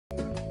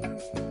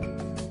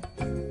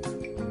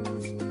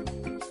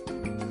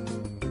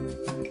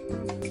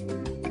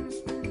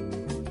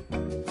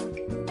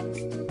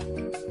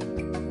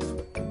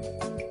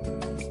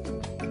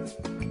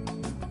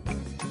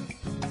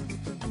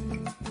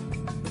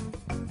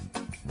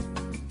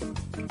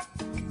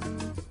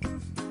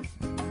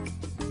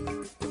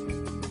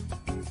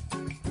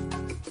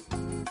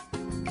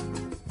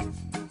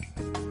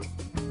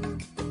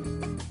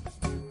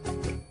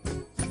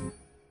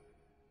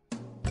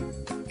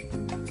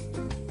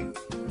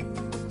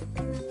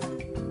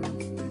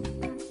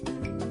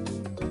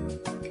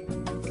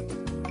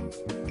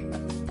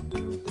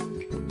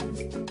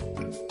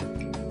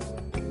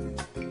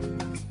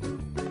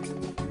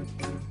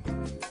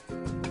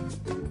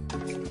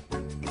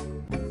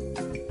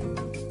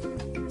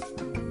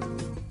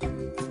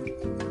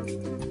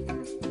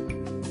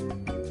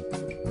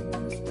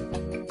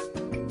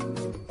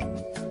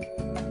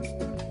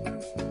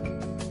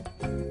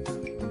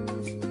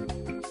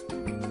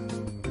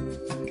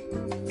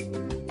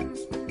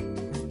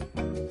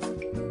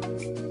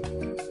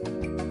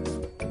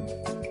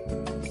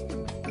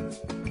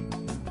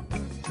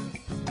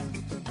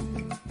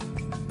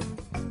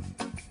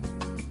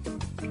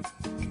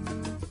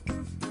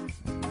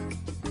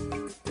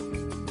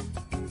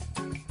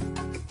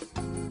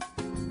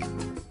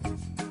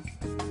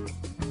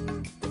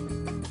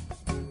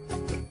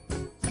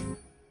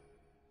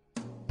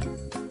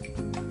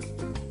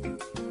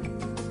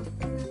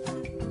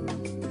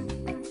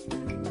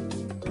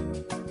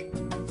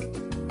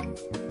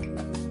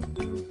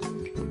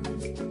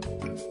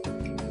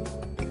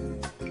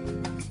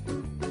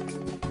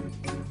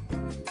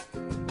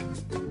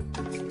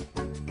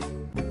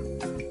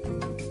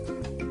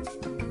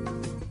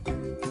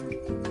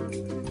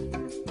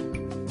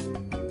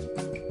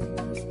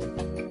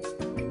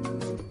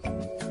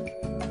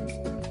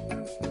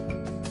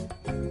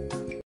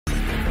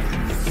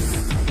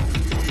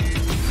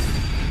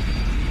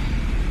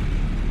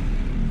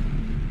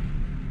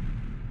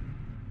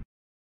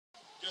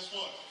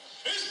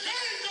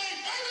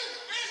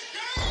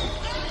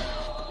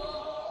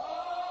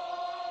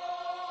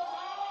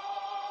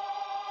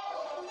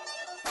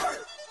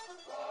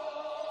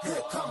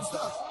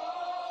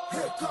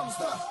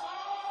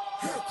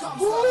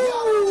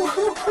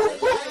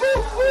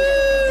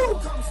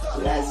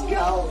Let's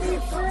go, my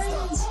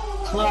friends.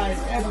 Clyde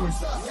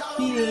Edwards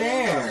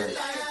Hilaire.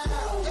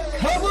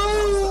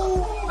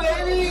 Kaboom,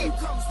 baby.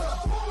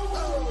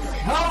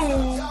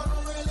 Kaboom.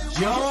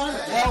 John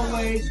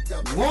Elway,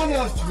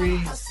 103.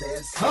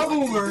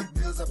 Kaboomer.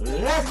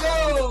 Let's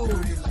go.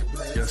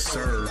 Yes,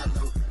 sir.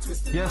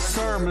 Yes,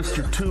 sir,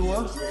 Mr.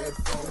 Tua.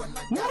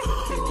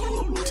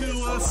 Woo!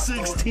 Tua,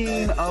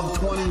 16 of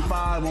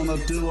 25 on the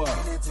Tua.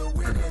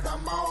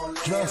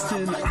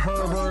 Justin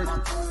Herbert,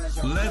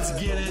 let's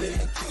get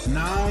it.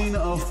 9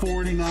 of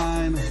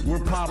 49. We're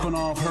popping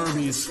off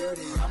Herbies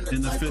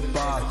in the fifth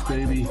box,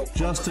 baby.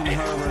 Justin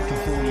Herbert to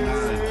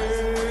 49.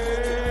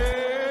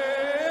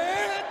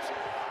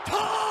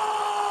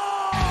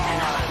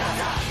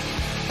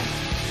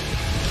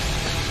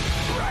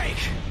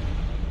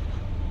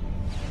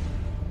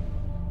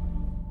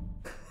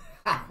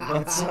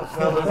 What's up,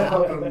 fellas?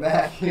 Welcome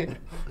back.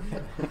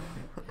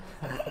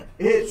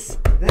 It's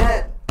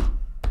that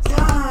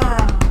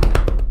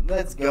time.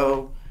 Let's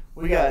go.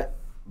 We got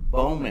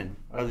Bowman.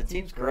 Are the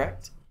teams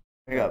correct?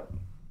 I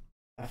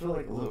feel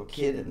like a little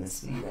kid in this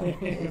seat.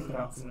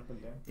 Bouncing up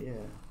and down. Yeah.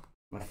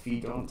 My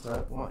feet don't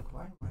touch. What?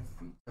 Why are my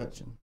feet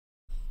touching?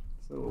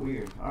 So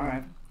weird. All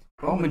right.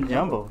 Bowman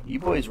Jumbo. You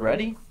boys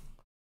ready?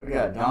 We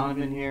got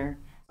Donovan here.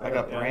 I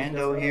got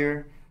Brando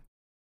here.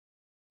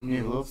 You need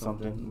a little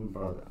something. Let me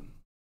borrow that.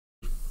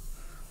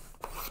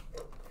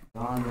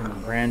 Donovan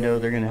and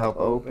Brando, they're going to help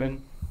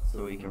open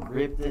so we can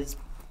rip this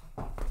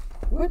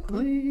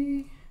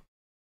quickly.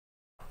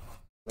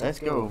 Let's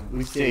go.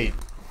 We stayed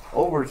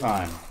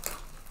overtime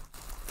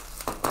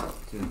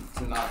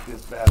to knock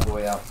this bad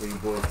boy out for you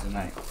boys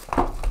tonight.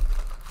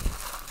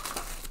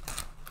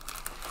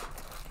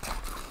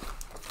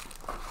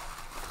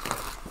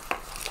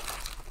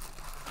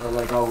 But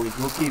like always,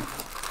 we'll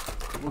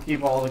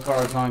keep all the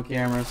cards on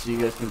camera so you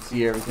guys can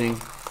see everything.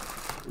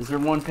 Is there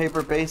one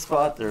paper base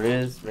spot? There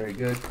is. Very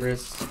good,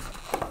 Chris.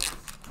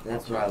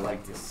 That's what I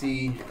like to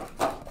see.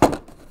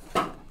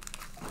 Alright.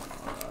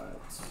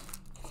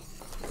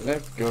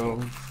 Let's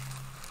go.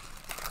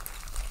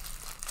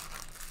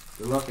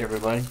 Good luck,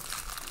 everybody.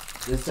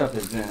 This stuff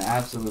has been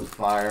absolute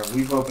fire.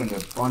 We've opened a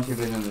bunch of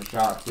it in the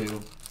shop,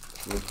 too,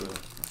 with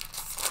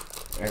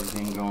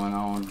everything going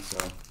on, so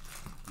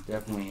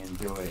definitely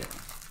enjoy it.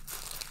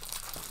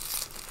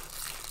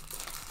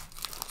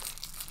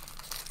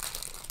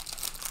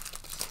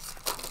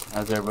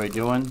 How's everybody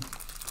doing?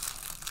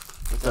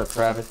 What's up,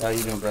 Travis? How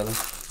you doing, brother?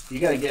 You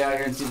gotta get out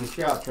here and see the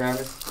shop,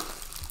 Travis.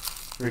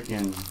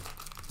 Freaking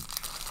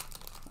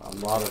a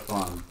lot of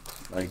fun.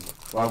 Like,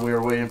 while we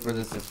were waiting for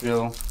this to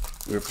fill,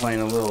 we were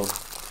playing a little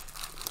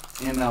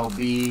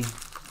MLB,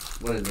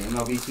 what is it,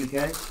 MLB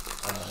 2K?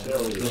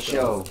 The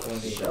show.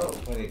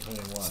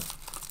 2021.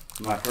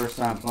 My first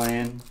time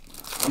playing.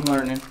 I'm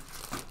learning.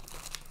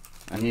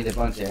 I need a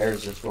bunch of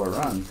errors just for a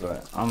run,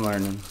 but I'm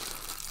learning.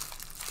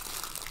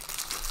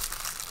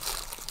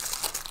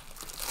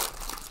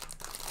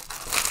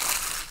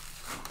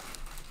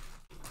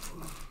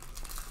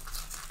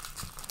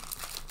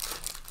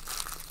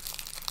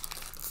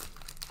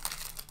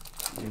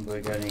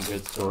 Anybody got any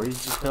good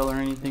stories to tell or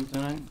anything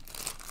tonight?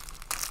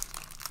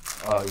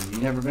 Oh, you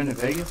never been to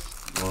Vegas?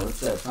 Well, it's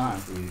that time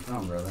for you to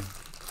come, brother.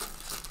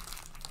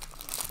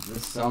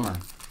 This summer.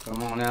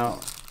 Come on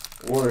out.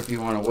 Or if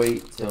you want to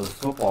wait till the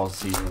football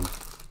season,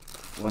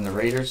 when the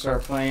Raiders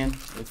start playing,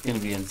 it's going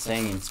to be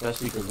insane,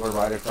 especially because we're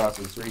right across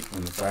the street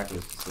from the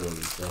practice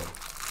facility. So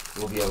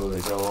we'll be able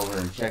to go over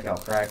and check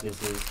out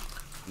practices.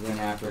 Then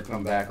after,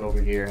 come back over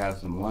here, have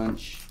some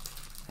lunch,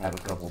 have a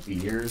couple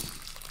beers.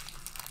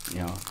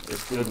 You know,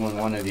 it's good when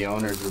one of the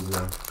owners is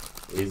a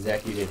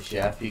executive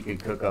chef. He could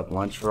cook up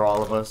lunch for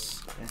all of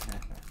us.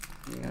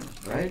 Yeah,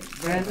 right,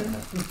 Brandon?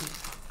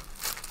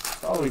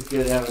 It's always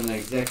good having an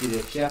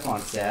executive chef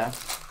on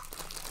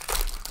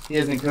staff. He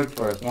hasn't cooked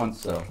for us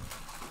once, though.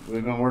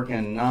 We've been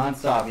working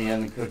non-stop. He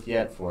hasn't cooked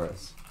yet for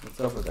us. What's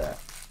up with that?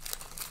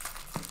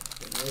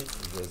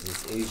 There's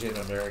this Asian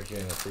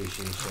American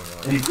appreciation.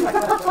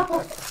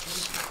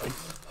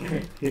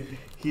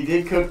 He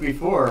did cook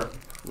before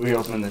we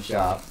opened the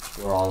shop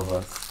for all of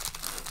us.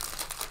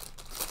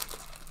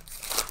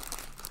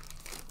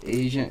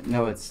 Asian,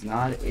 no, it's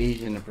not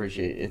Asian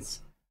appreciation.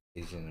 It's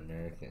Asian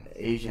American.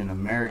 Asian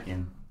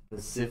American.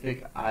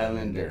 Pacific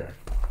Islander.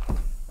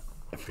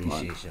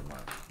 Appreciation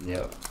mark.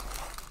 Yep.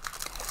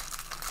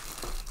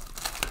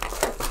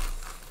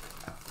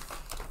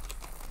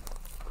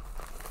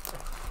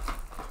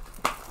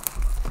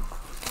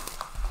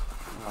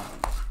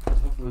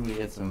 Hopefully we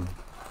get some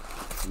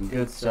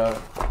good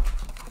stuff.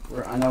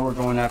 I know we're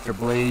going after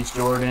Blaze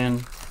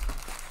Jordan.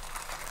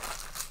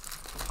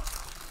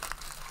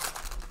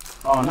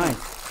 Oh, nice.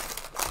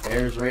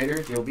 Bears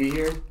Raiders, you'll be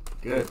here?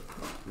 Good.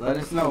 Let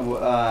us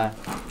know.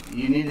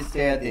 You need to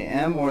stay at the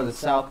M or the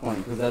South Point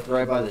because that's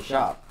right by the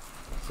shop.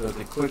 So it's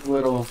a quick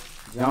little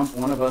jump.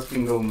 One of us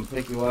can go and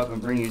pick you up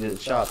and bring you to the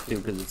shop too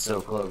because it's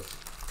so close.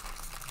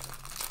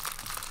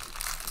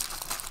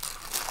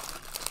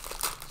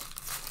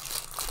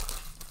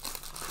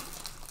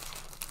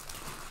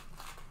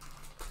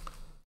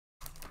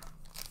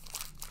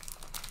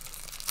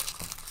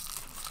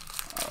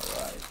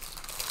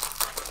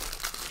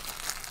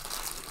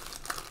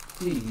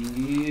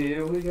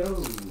 Here we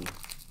go.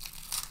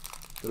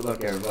 Good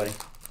luck, everybody.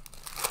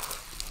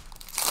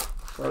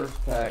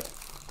 First pack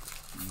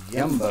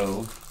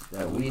jumbo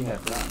that we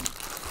have done.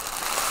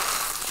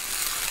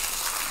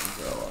 We've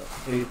got our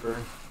paper.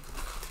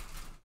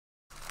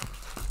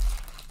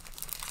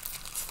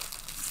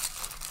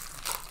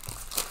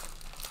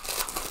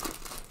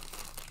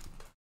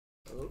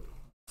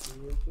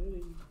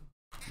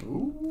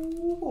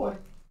 Ooh boy.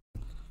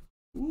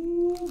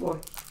 Ooh boy.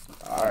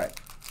 All right.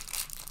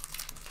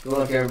 Good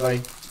luck,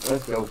 everybody.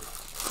 Let's go.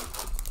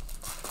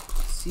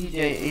 CJ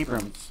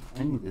Abrams.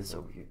 I need this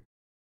over here.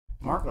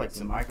 Mark likes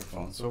the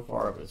microphone so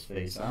far up his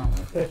face. I don't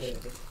know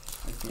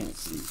if I can't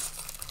see.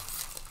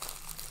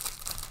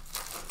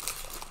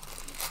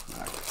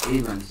 Right,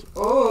 Abrams.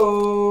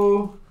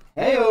 Oh!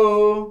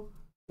 Hey-oh!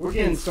 We're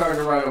getting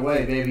started right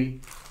away,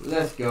 baby.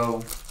 Let's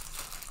go.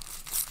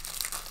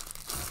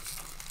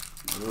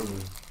 Ooh.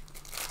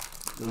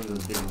 Those are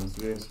the big ones.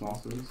 Do we have small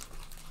sleeves?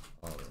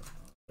 Oh,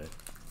 okay.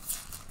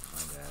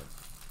 My bad.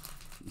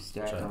 You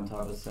stacked on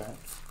top of stack?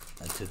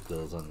 I took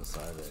those on the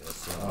side, I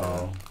guess.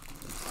 Oh.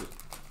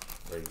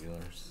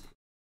 Regulars.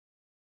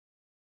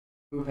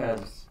 Who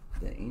has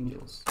the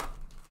Angels?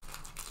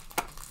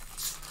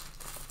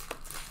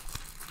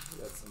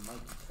 That's a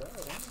Mike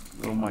Trout,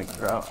 huh? Oh, Mike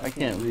Trout. I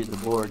can't read the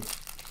board.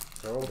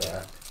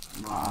 Throwback.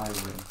 My eyes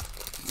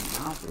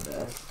are not the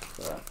best,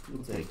 but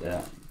we'll take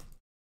that.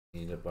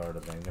 Need a bar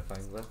to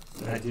magnifying glass?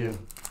 I do.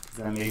 Does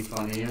that make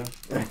fun of you?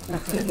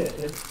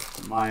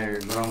 Meyer,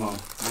 Romo,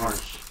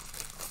 Marsh,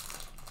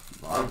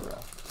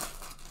 Barbara,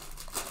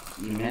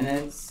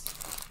 Jimenez.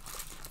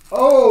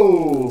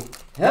 Oh,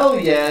 hell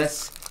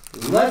yes.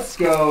 Let's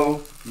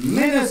go.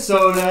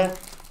 Minnesota.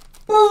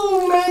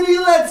 Boom, baby,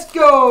 let's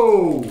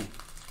go.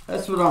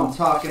 That's what I'm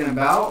talking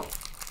about.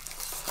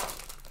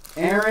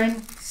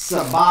 Aaron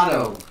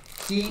Sabato.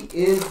 He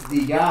is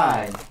the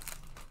guy.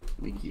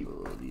 Let me keep a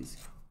little of these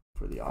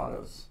for the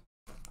autos.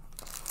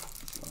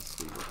 Let's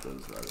see what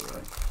those right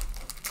away.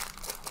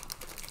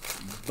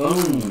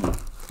 Boom.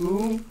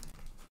 Who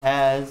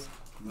has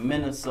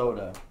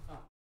Minnesota?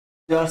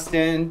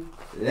 Justin,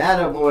 that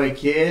a boy,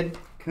 kid.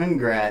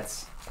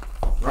 Congrats.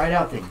 Right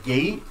out the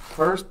gate.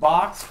 First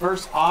box,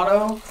 first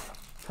auto.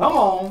 Come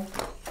on.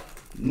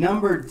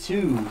 Number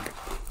 2.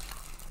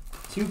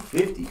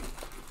 250.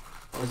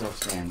 Where's our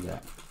stands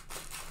at?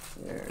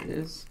 There it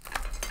is.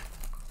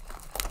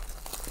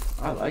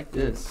 I like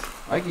this.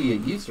 I could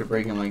get used to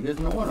breaking like this.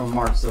 No wonder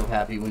Mark's so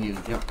happy when he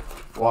was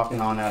walking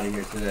on out of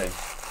here today.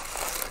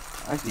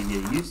 I could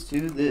get used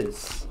to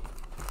this.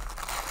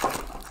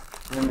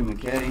 Brendan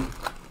McKetty.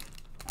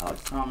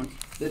 Alex Thomas.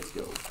 Let's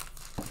go.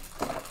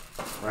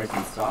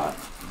 Bryson Stott.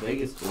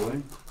 Vegas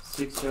boy.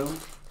 6-0.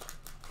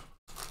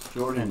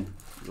 Jordan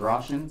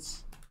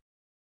Roshins.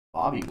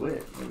 Bobby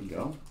Witt. There we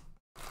go.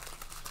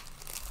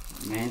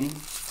 Manny.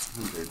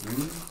 Hunter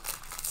Green.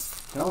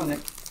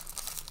 Telenik.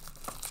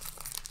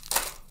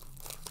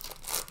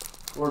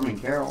 Corbin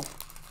Carroll.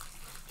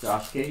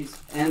 Josh Case.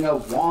 And a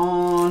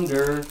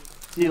Wander.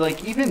 See,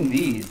 like, even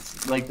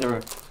these, like,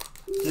 the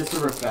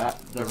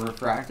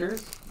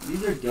refractors,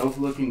 these are dope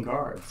looking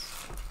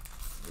cards.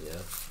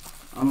 Yeah.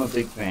 I'm a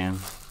big fan.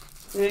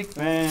 Big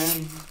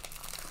fan.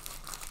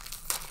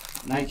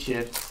 Night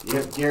Shift.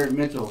 Yep, Garrett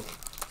Mitchell.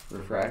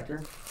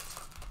 Refractor.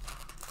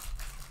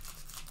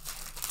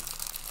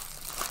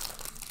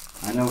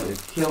 I know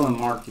it's killing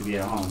Mark to be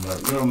at home,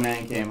 but little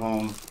man came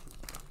home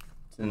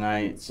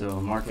tonight, so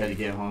Mark had to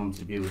get home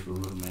to be with the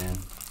little man.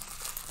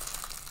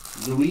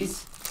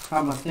 Luis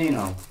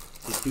Camatino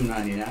to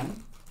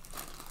 $2.99.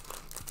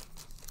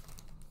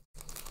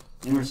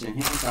 Emerson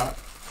Hancock.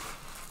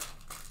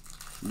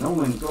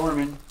 Nolan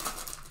Gorman.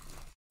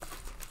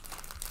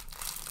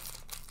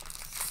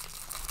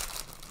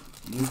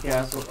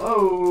 Newcastle.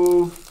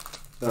 Oh!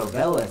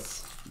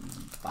 Belvelis.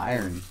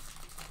 Byron.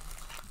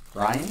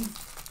 Brian?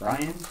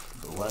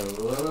 Blah,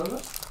 blah, blah,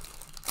 blah.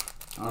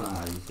 I don't know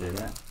how you say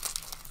that.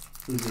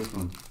 Who's this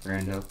one?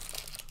 Brando.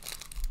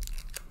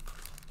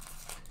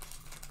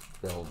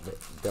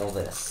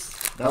 Belvis.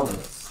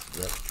 Belvis.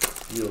 Yep.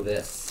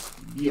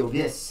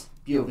 Belvis.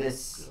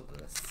 Gilvis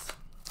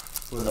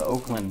for the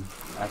Oakland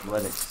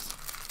Athletics.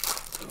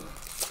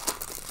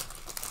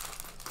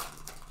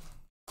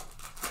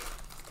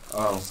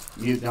 Oh,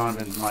 mute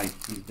Donovan's mic.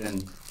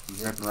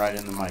 He's ripping right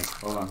in the mic.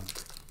 Hold on.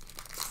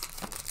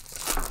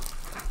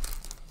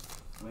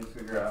 Let me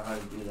figure out how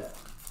to do that.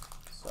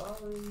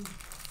 Sorry.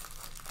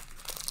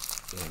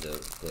 And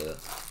the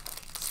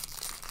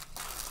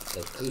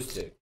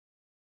acoustic.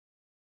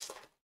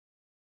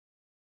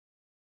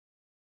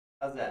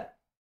 How's that?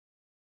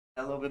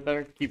 A little bit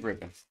better? Keep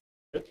ripping.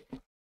 Good.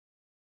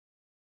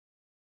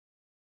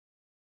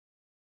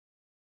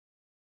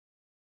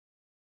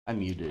 I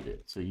muted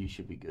it, so you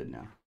should be good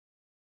now.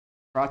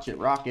 Crotchet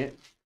Rocket.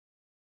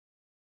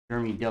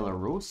 Jeremy De La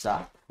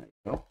Rosa. There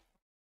you go.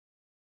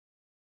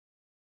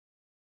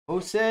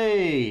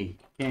 Jose.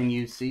 Can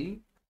you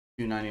see?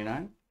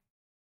 $2.99.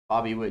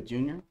 Bobby Witt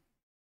Jr.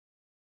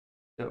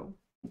 So.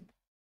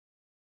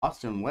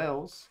 Austin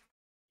Wells.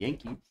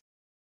 Yankees.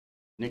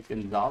 Nick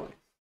Gonzalez.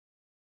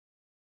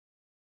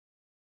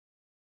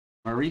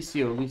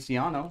 Mauricio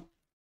Luciano.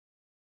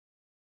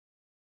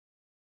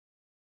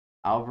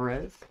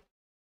 Alvarez.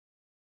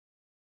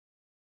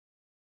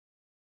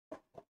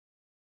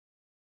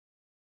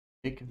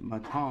 Nick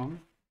Matong.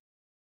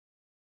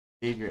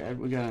 Xavier Ed.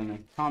 We got an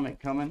atomic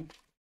coming.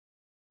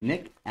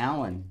 Nick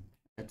Allen.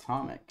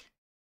 Atomic.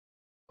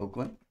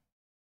 Oakland.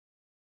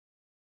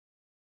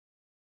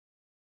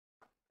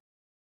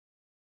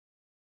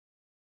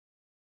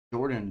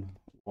 Jordan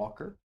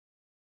Walker.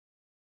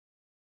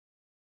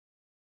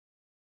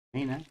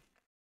 Hannah.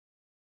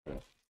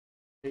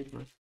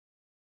 Paper.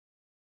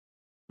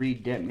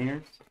 Reed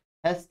Detmers.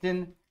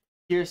 Heston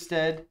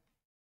Kierstead.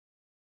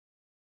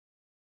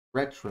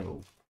 Retro.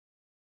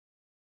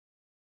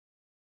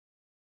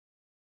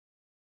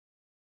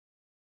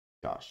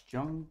 Josh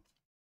Jones.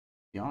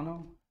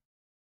 Yano.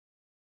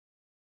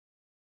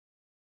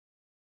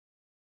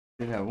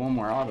 Should have one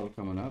more auto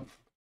coming up.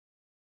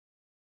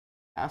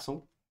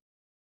 Hassel.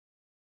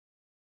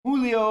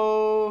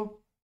 Julio.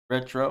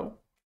 Retro.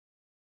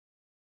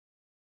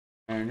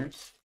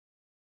 Mariners.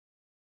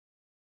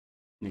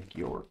 Nick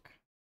York.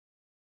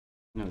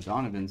 No,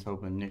 Donovan's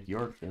hoping Nick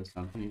York does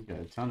something. He's got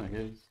a ton of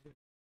his.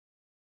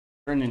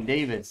 Vernon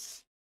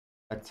Davis.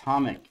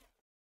 Atomic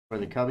for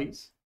the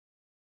Cubbies.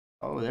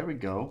 Oh, there we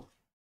go.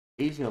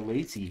 Asia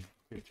Lacey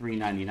for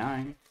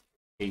 $3.99.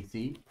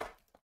 AC.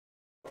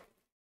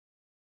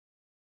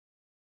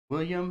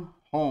 William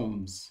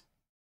Holmes.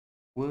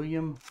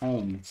 William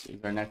Holmes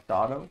is our next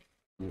auto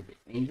with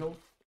Angels.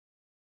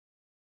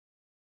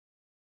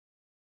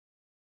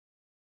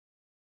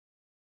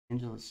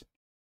 Angeles.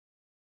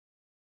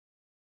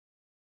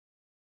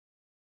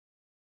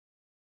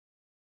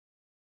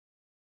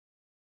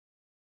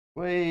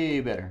 Way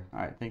better. All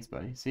right, thanks,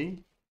 buddy.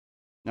 See?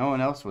 No one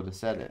else would have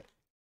said it.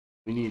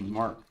 We need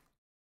Mark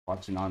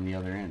watching on the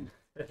other end.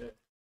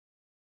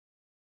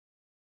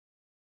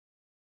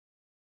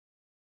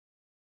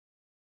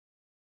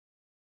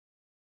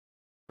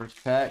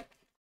 First pack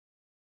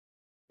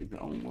is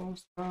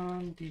almost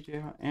done.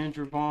 DJ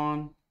Andrew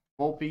Vaughn,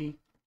 Volpe,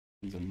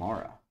 and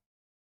Zamora.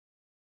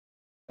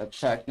 That's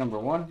pack number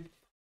 1.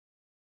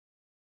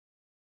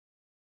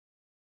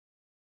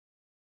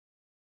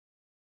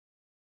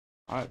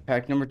 All right,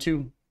 pack number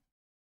 2.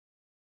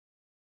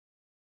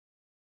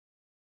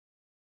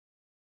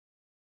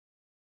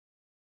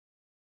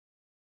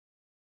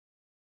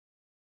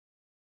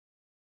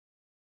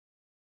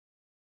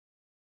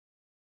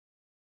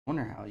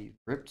 Wonder how you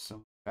ripped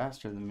so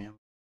faster than me.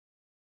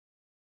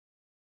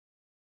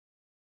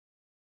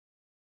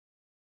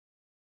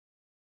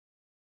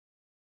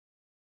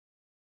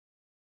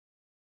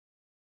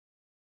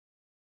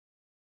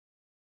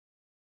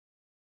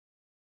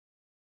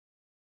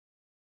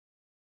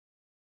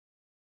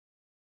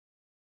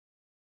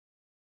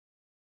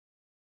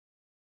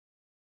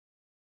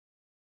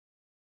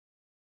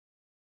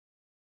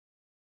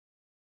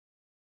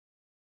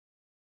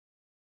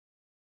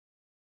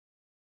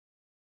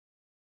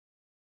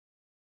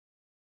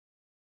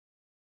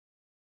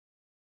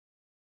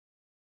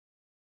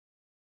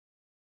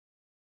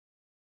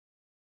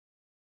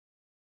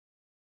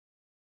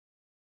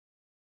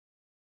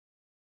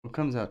 What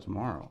comes out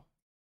tomorrow?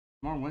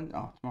 Tomorrow Wednesday?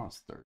 Oh,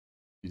 tomorrow's Thursday.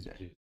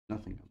 Tuesday.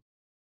 Nothing.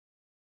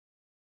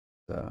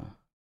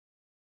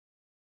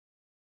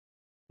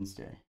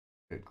 Wednesday.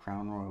 Good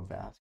Crown Royal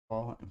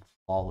basketball and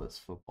flawless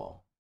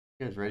football.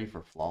 You guys ready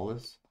for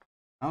flawless?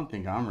 I don't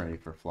think I'm ready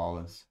for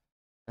flawless.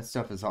 That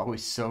stuff is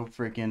always so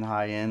freaking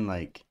high end.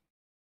 Like,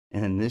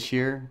 and this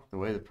year, the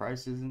way the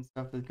prices and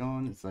stuff is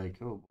going, it's like,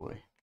 oh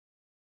boy.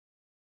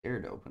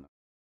 Scared to open up.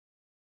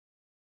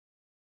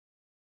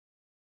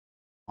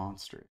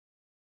 Monster.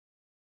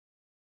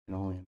 I can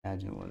only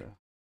imagine what a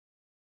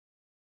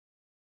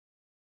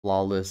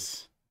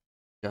flawless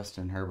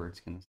Justin Herbert's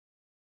gonna.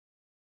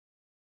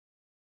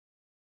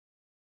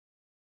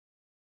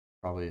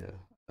 Probably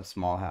a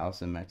small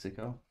house in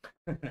Mexico.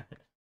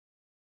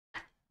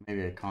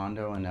 Maybe a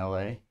condo in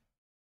LA.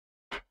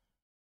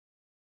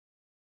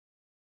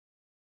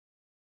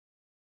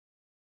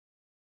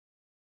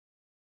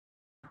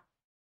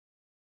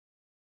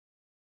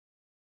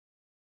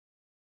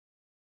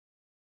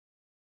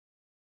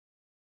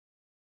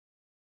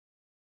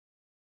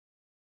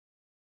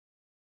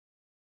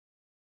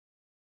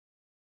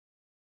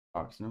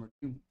 Box number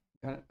 2.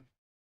 Got it.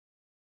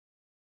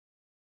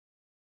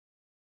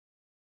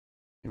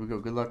 Here we go.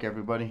 Good luck,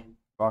 everybody.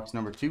 Box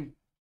number 2.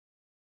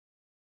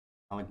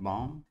 Alec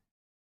Baum.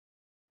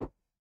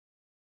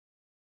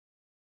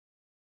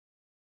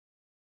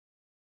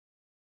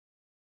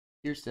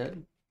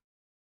 Kierstead.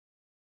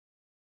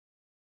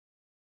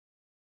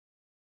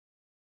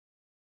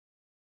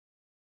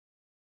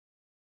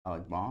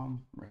 Alec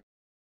Baum. Right.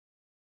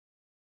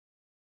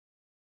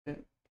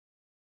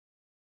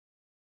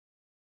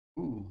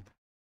 Ooh.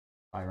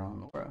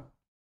 Byron Laura.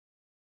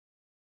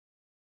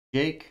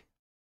 Jake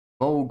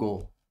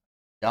Vogel.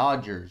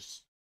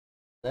 Dodgers.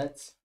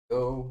 Let's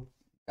go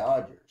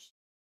Dodgers.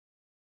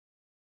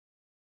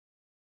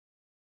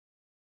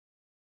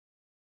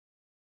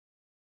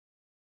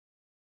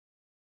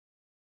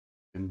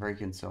 Been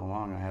breaking so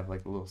long, I have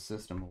like a little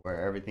system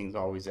where everything's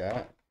always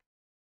at.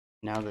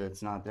 Now that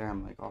it's not there,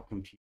 I'm like all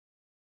confused.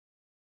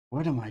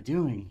 What am I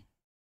doing?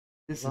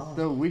 This is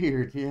so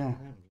weird, yeah.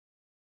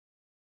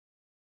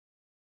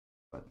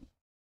 But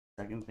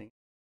second thing,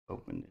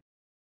 opened it.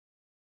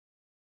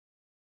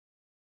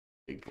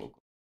 Big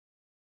vocal.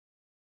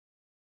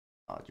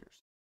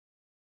 Dodgers.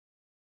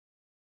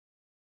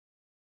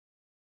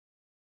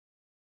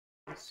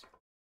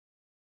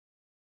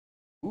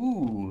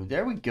 Ooh,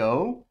 there we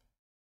go.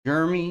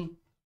 Jeremy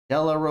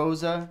De La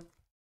Rosa,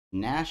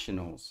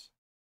 Nationals.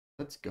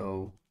 Let's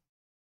go.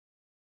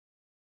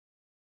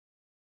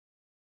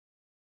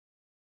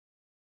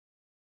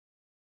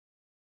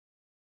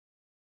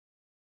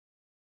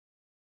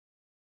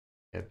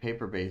 Yeah,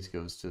 paper base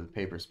goes to the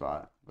paper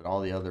spot, but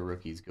all the other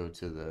rookies go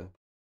to the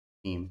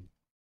team.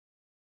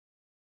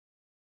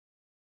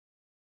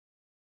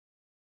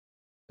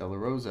 De La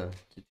Rosa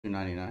to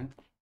 299.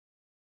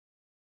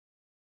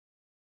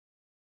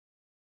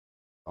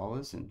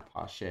 Wallace and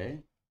Pache.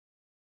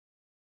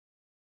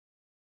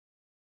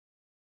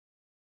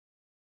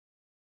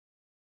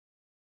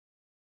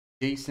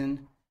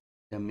 Jason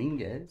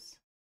Dominguez.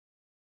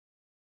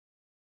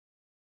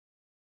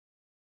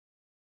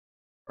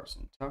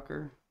 Carson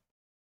Tucker.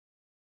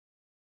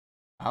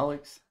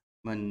 Alex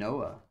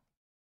Manoah.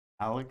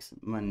 Alex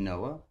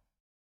Manoah.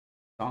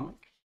 Sonic.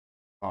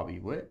 Bobby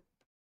Witt.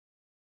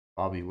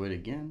 Bobby Witt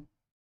again.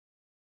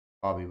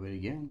 Bobby Witt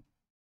again.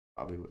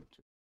 Bobby Witt.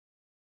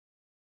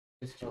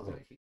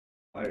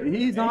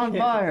 He's on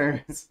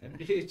fire.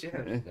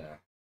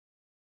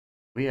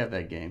 We have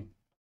that game.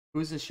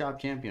 Who's the shop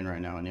champion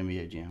right now in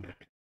NBA Jam?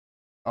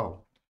 Oh,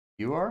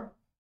 you are?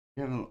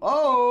 You haven't.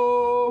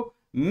 Oh,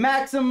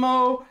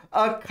 Maximo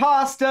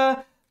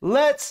Acosta.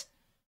 Let's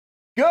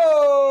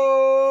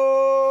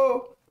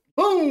go.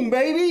 Boom,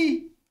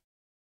 baby.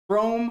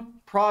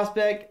 Chrome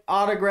prospect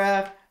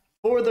autograph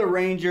for the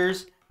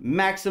Rangers,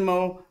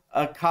 Maximo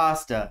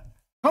Acosta.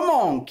 Come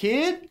on,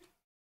 kid.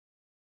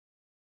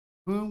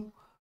 Who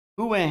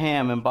went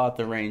ham and bought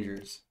the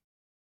Rangers?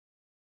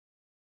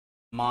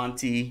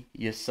 Monty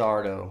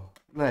Yasardo.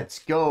 Let's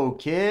go,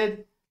 kid.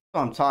 That's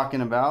what I'm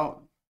talking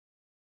about.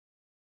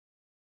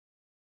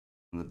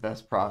 One of the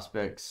best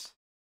prospects.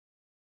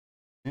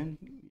 And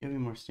give me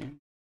more steam.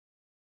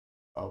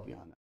 I'll be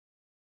on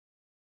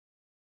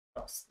that.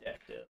 All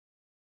stacked up.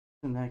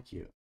 Isn't that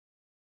cute?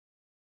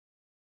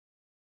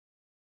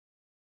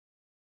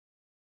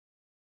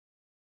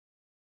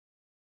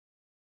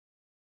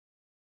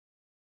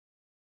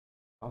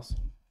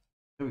 Awesome.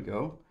 Here we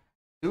go.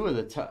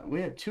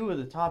 We have 2 of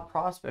the top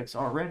prospects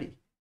already.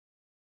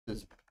 This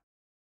is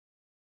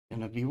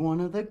gonna be one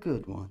of the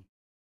good ones.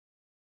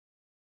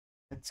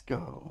 Let's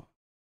go.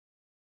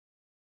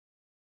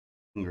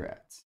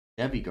 Congrats.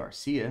 Debbie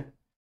Garcia,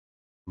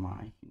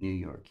 my New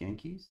York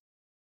Yankees.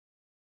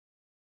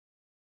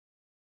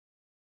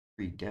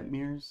 Reed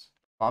Detmers,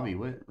 Bobby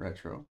Witt,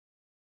 retro.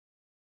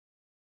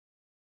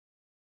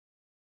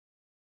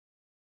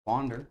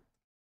 Wander.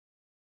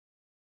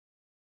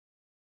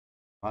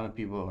 A lot of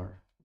people are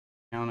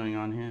counting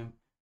on him.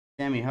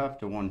 Sammy Huff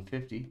to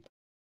 150.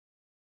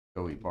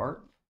 Joey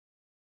Bart.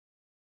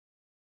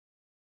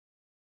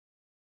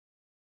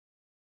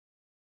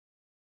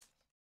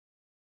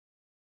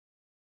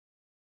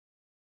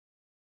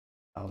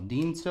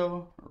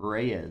 Aldinso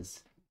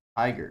Reyes,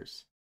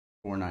 Tigers,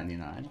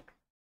 $4.99.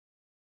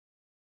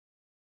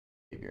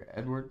 Xavier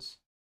Edwards.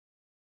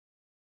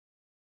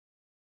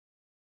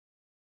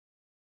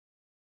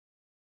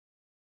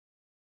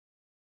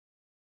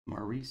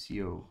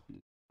 Mauricio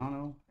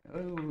Lozano. Oh,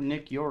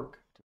 Nick York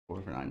to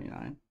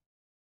 $4.99.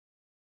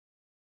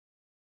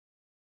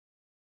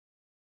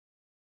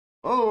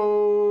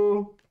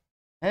 Oh,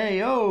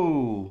 hey,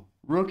 oh,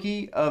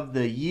 Rookie of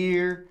the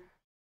Year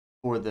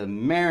for the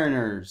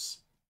Mariners,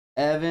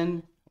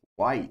 Evan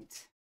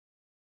White.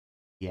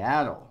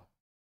 Seattle.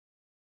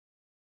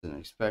 Wasn't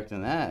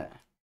expecting that.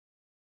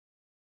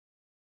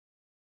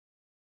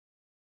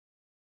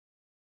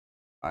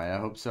 All right, I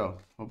hope so.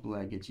 Hopefully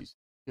I get you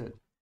good.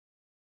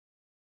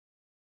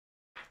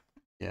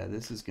 Yeah,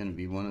 this is going to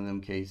be one of them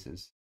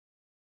cases.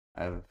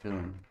 I have a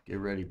feeling. Get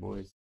ready,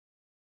 boys.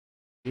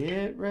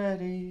 Get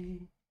ready.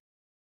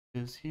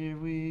 Because here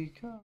we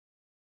come.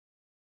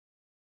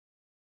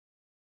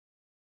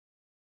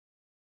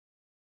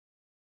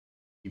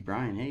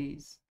 Brian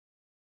Hayes.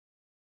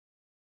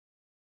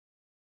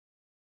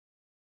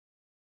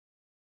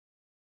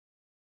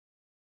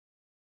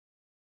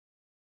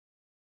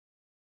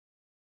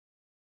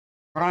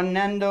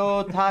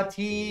 Fernando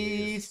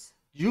Tatis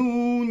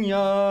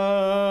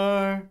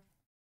Jr.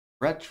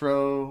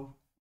 Retro.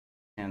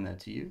 Hand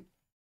that to you.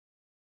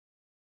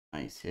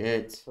 Nice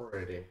hit.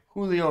 Pretty.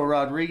 Julio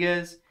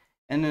Rodriguez.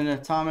 And an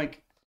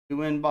atomic to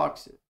win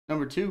box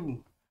number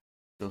 2.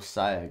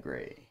 Josiah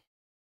Gray.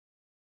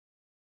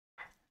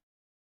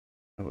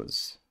 That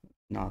was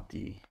not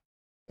the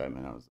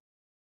excitement. I was.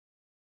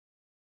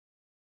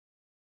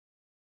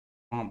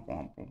 Womp,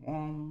 womp, womp,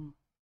 womp.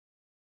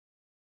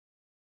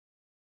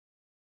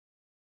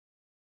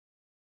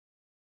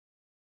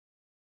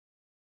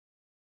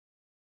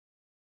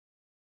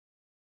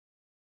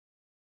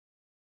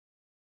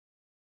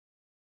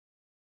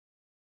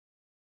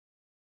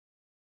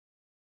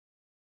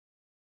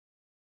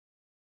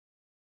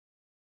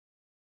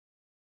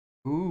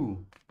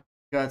 Ooh,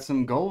 got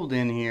some gold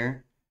in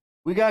here.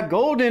 We got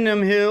gold in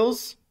them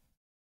hills.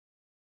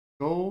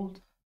 Gold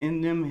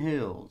in them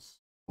hills.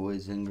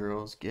 Boys and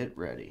girls, get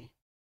ready.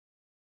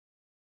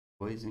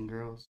 Boys and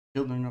girls,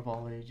 children of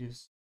all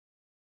ages.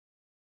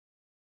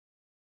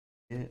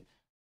 It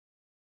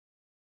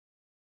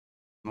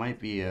might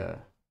be a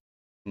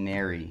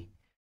canary.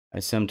 I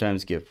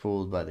sometimes get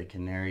fooled by the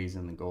canaries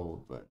and the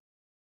gold, but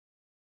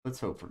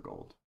let's hope for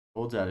gold.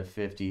 Gold's out of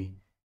 50.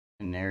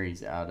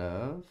 Canaries out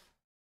of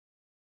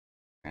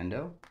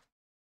Rando.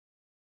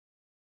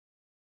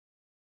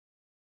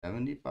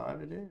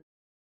 75 it is.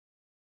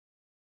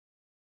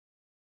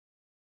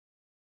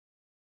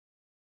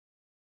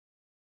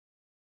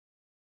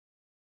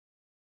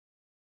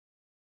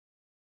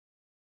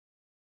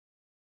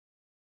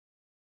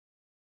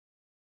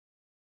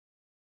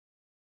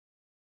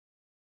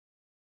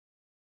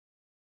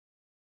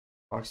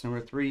 Box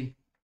number 3.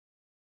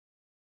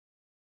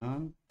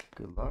 Done.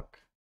 Good luck.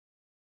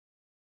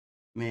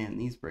 Man,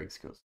 these breaks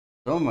go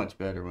so much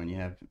better when you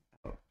have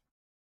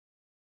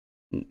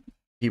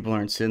people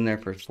aren't sitting there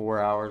for 4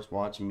 hours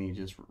watching me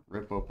just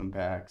rip open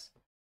packs,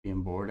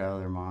 being bored out of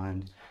their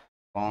mind,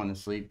 falling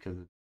asleep because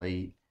it's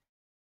late.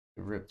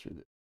 They rip through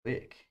the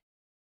quick.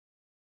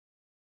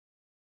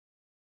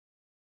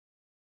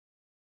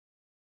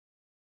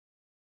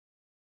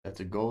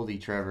 That's a goldie,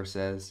 Trevor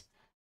says.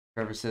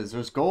 Trevor says,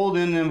 there's gold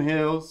in them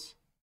hills.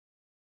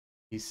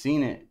 He's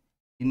seen it.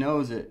 He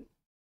knows it.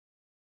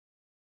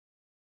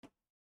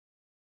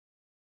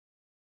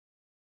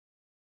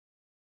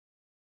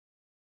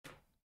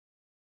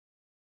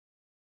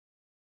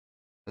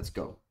 Let's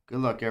go. Good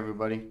luck,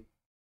 everybody.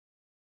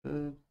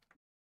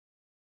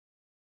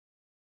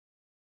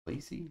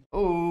 Lacey.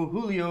 Oh,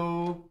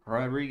 Julio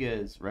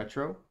Rodriguez.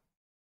 Retro.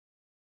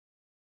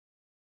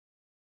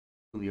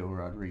 Julio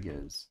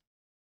Rodriguez.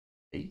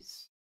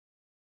 Ace.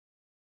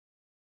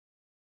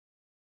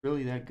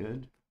 Really that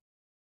good?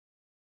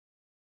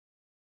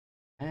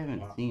 I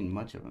haven't seen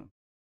much of him.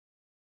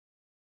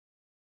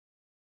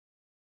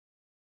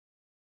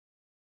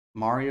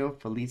 Mario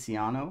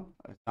Feliciano.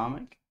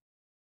 Atomic.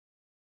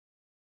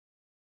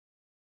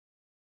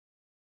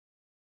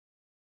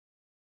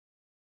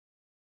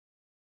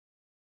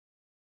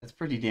 That's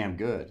pretty damn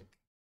good.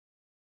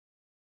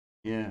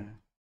 Yeah.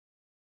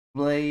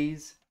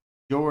 Blaze,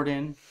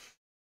 Jordan,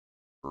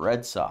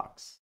 Red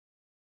Sox.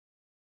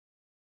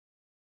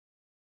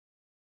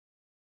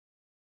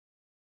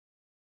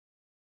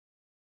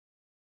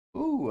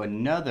 Ooh,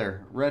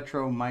 another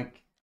retro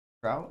Mike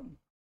Trout.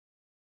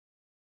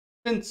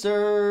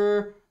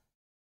 Spencer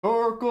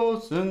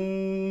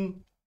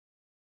Torkelson.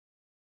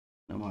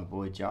 I know my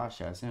boy Josh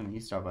has him. He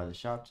stopped by the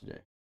shop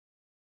today.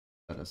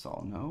 Let us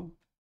all know.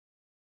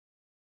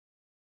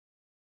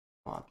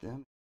 Bought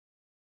them.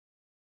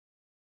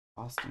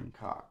 Austin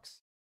Cox.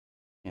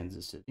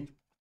 Kansas City.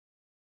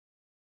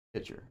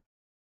 Pitcher.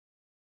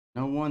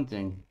 No one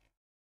thing.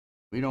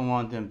 We don't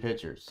want them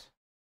pitchers.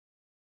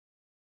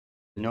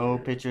 No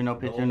pitcher, no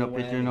pitcher, no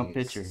pitcher, no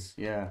pitcher.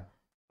 Yeah.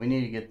 We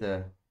need to get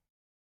the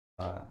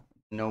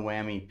no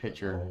whammy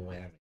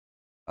pitcher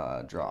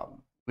drop.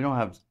 We don't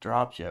have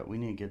drops yet. We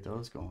need to get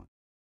those going.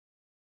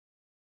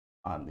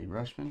 Oddly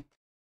Rushman.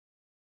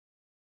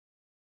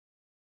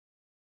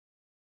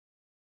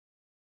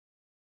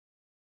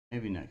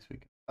 Maybe next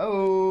week.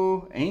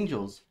 Oh,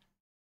 Angels.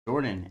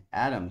 Jordan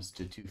Adams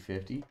to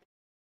 250.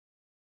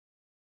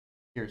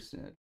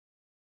 Pearson.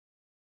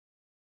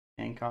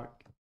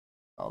 Hancock.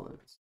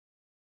 Solids.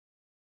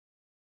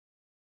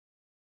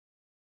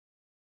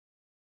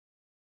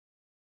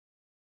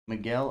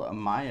 Miguel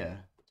Amaya.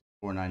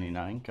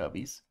 499.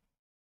 Cubbies.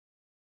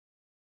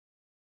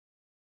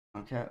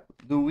 Okay.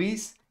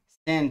 Luis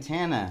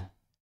Santana.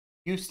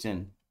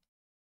 Houston.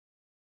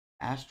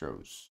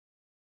 Astros.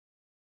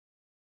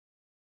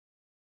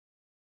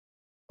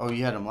 Oh,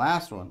 you had him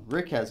last one.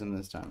 Rick has him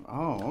this time.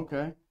 Oh,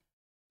 okay.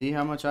 See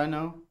how much I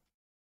know?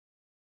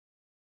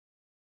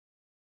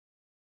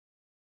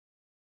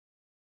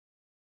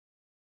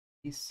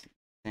 He's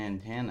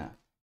Santana.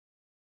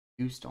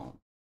 Houston.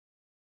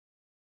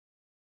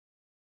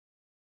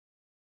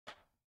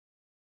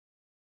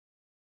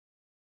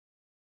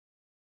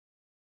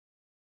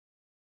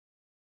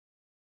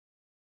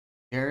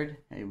 Jared,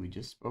 hey, we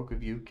just spoke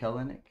of you,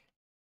 Kellenick.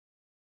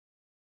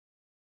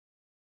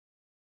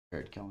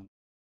 Jared Kellenick.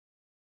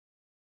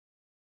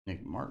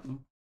 Nick Martin.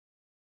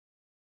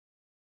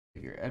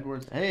 Xavier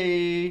Edwards.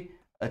 Hey,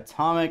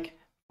 Atomic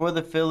for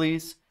the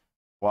Phillies.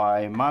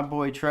 Why, my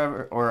boy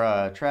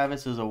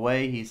Travis is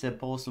away. He said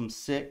pull some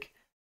sick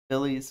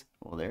Phillies.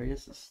 Well, there he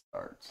is. The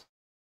start.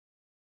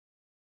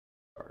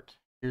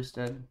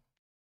 Kirstead.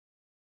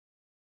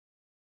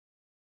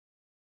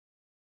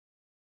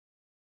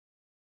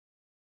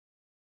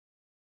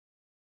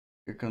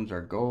 Here comes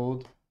our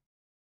gold.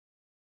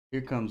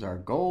 Here comes our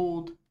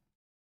gold.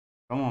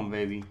 Come on,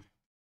 baby.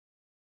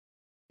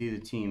 See the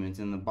team. It's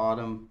in the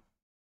bottom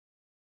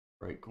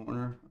right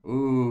corner.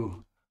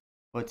 Ooh,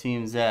 what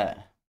team's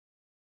that?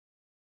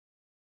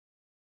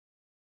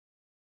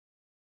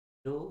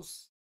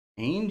 Angels.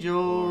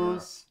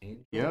 Angels.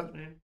 Angels, Yep.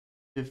 man.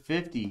 To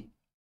 50.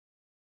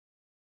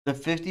 The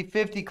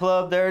 50-50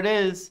 club. There it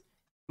is.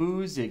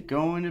 Who's it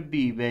going to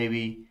be,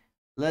 baby?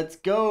 Let's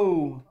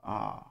go.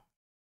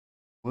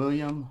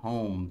 William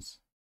Holmes,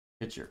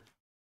 pitcher.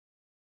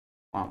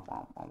 Wow,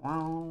 wow, wow,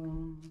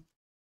 wow.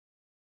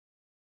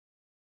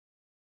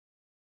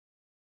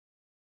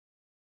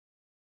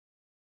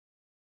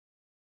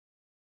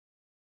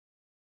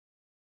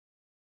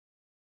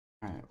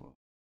 All right, well,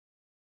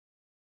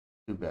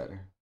 do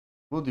better.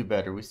 We'll do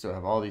better. We still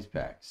have all these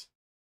packs,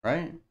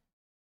 right?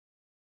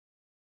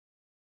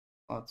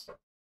 Let's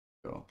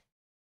go.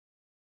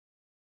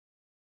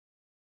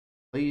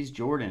 Please,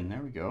 Jordan.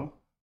 There we go.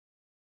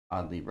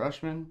 Oddly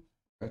Rushman,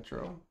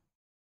 retro.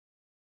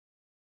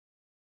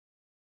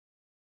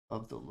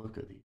 Love the look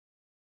of these.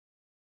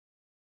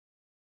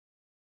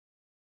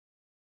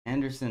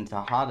 Anderson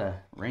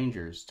Tejada,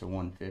 Rangers to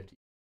 150.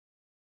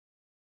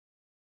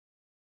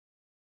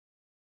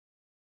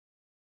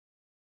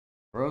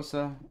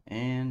 Rosa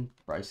and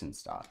Bryson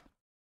Stott.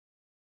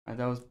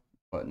 That was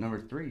what,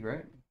 number 3,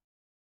 right?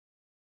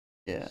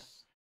 Yeah,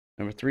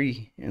 number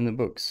 3 in the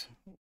books.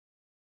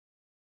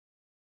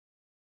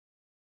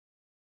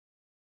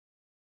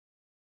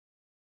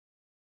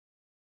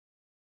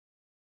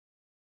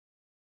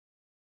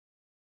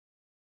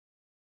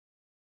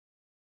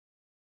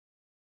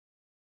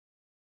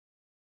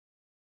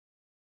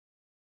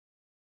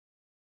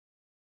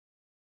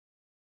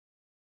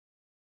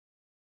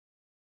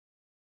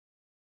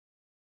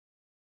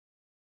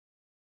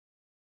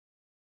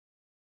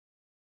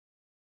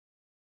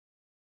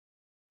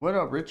 What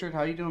up, Richard?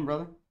 How you doing,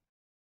 brother?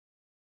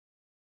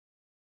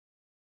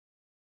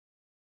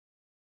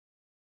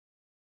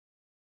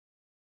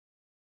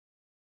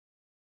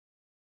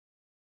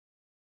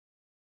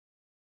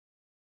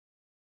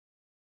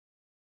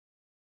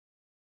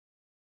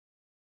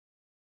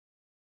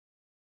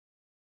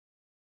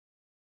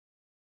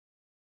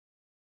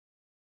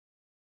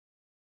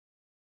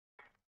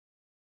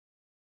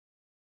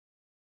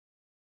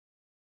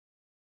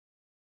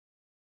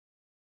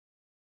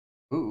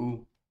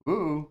 Ooh,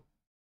 ooh.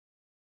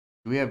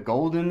 Do we have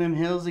gold in them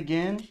hills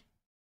again?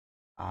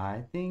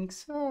 I think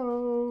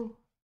so.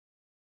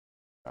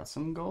 Got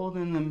some gold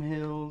in them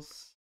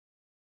hills.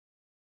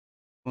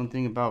 One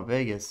thing about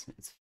Vegas,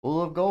 it's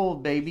full of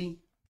gold, baby.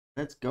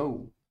 Let's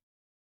go.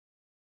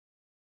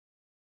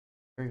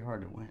 Very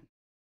hard to win.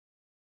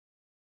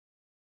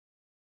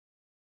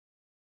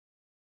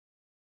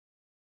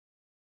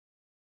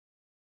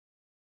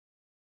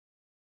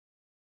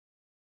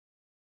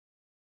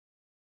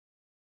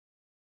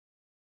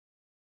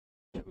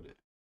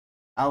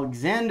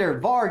 Alexander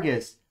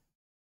Vargas.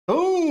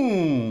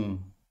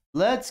 Boom.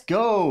 Let's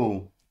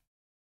go.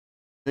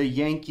 The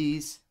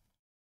Yankees.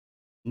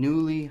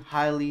 Newly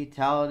highly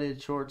talented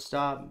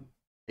shortstop.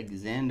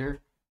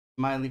 Alexander.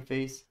 Smiley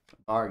face.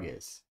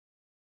 Vargas.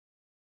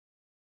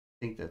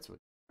 I think that's what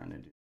he's trying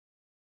to do.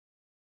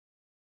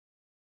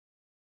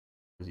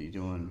 Was he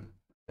doing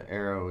the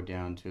arrow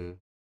down to...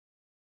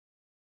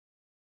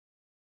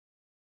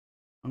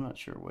 I'm not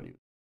sure what he...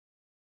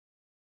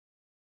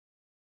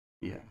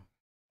 Yeah.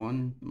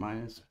 1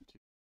 minus 2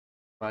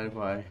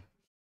 divided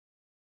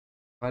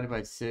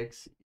by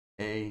 6,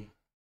 a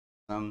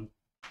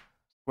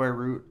square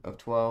root of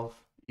 12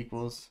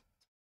 equals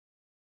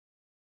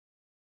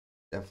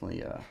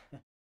definitely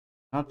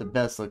not the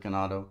best looking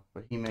auto,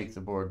 but he makes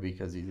the board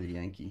because he's a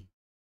Yankee.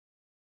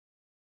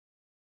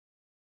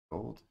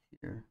 Gold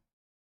here.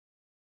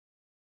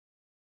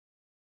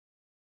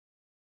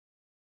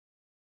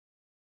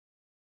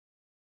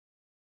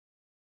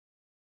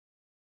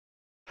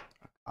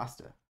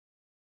 Acosta.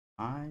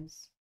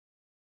 Eyes.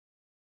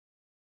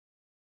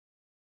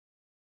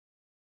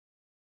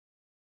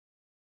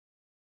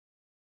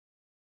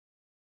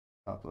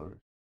 Top loader.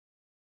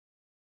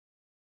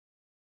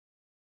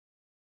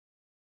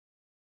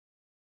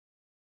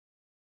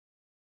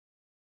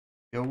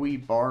 Joey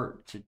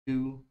Bart to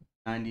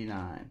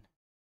 299.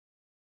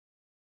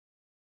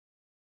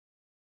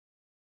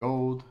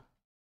 Gold.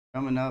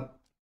 Coming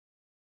up.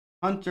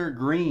 Hunter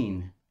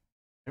Green.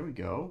 There we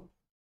go.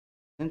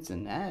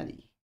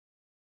 Cincinnati.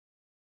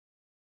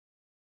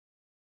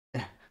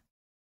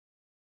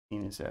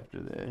 Penis after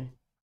the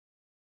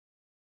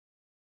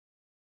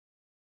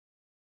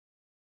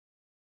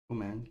Oh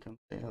man, come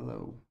say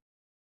hello.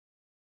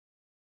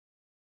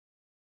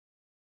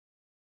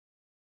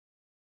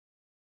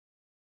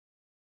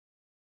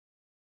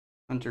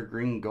 Hunter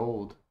Green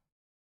Gold.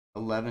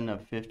 11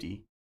 of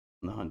 50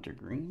 on the Hunter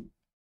Green.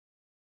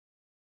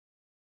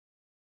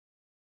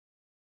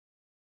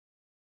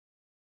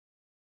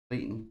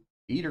 Clayton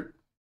Peter.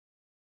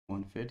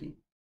 150.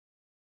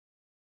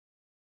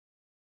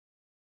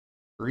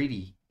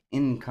 Greedy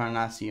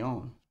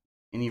Encarnacion.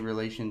 Any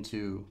relation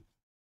to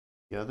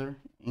the other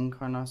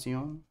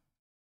Encarnacion?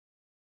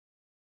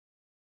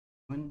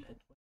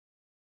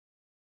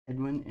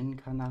 Edwin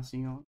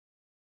Encarnacion.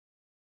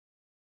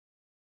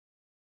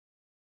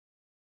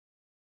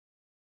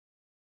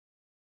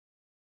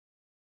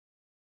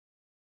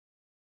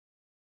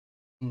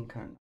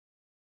 Encarnacion.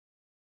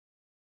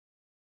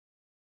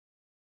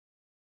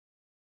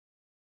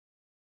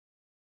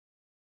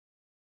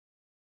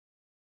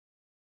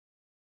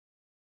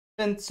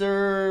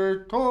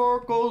 Spencer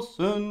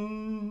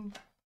Torkelson.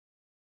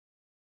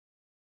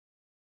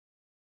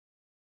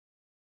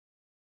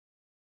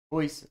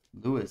 Boyce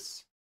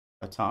Lewis.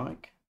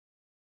 Atomic.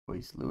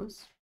 Boyce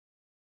Lewis.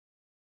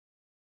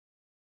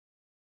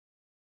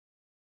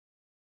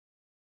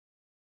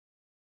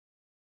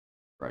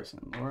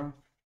 Bryson Laura.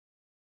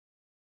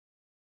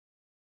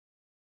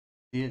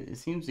 It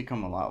seems to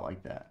come a lot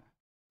like that.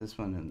 This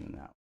one and then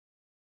that one.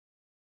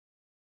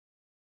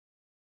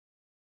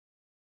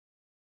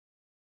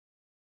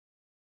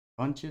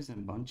 Bunches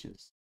and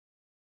bunches.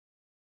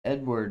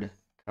 Edward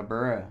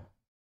Cabrera.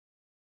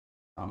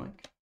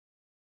 Comic.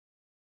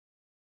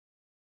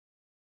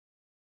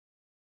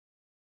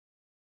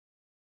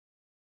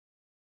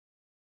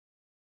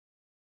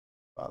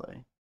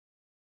 Ballet.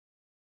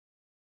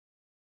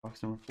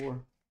 Box number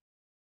 4.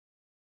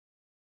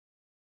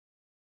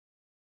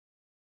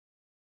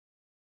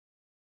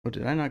 Oh,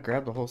 did I not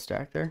grab the whole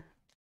stack there?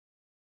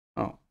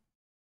 Oh.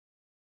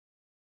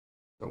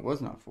 So it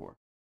was not 4.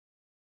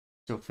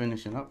 Still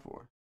finishing up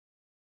 4.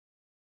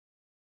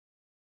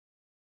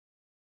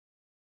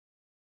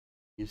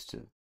 Used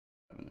to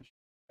having a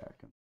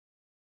stack.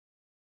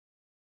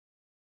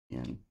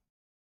 Again,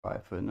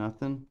 5 foot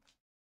nothing.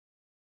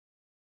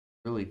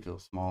 Really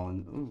feels small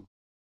and ooh,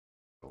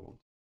 gold.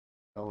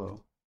 Hello.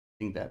 I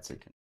think that's a. I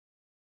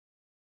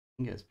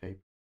think it's paper.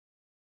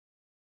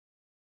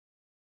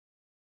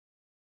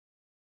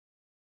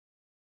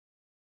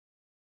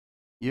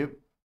 Yep.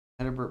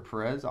 Edibert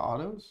Perez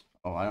autos?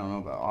 Oh, I don't know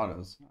about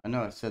autos. I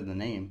know I said the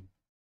name.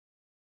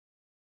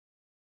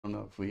 I don't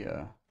know if we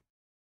had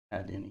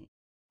any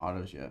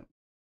autos yet.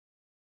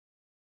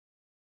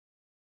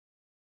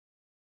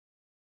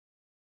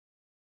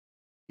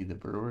 See the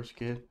Brewers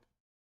kid.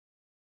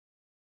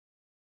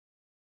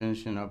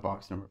 Finishing up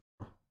box number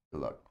 4.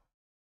 Good luck.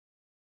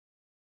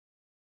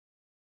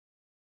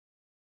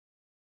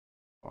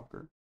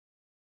 Walker.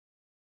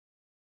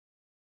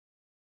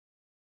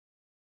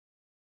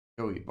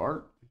 Joey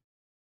Bart.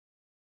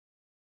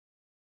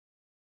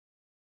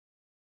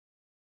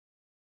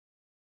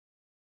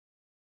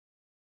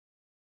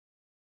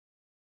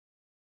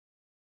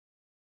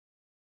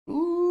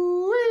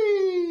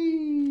 Ooh-wee!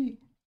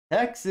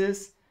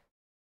 Texas.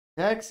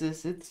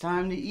 Texas, it's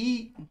time to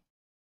eat.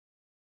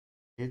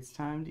 It's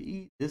time to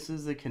eat. This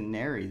is the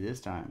Canary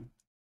this time.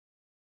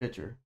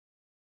 Pitcher.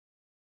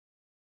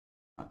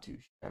 Not too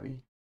shabby.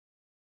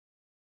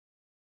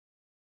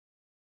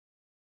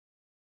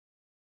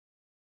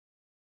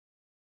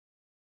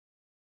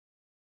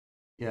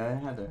 Yeah, I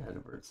had a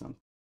Hedibert something.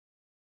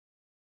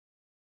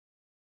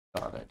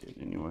 Thought I did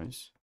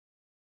anyways.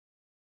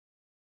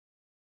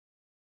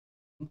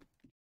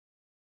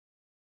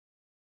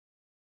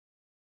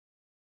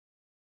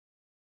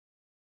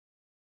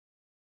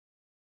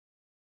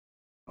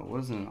 It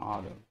wasn't an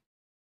auto.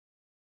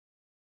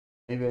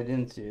 Maybe I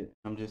didn't see it.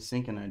 I'm just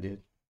thinking I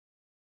did.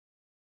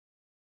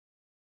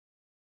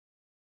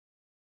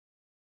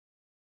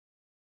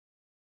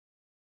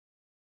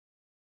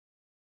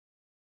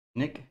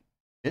 Nick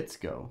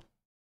Bitsko,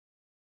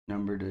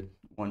 numbered to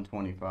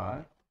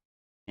 125,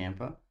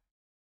 Tampa.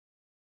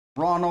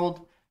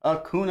 Ronald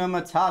Acuna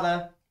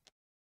Matata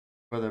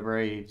for the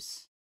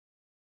Braves.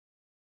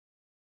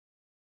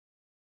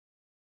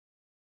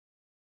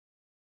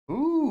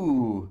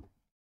 Ooh,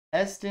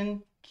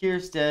 Eston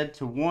Kierstead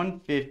to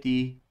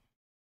 150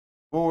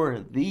 for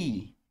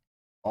the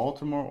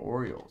Baltimore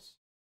Orioles.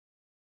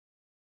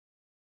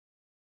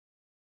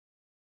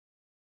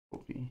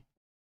 Opie.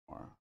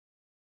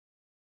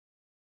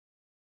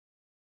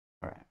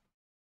 All right.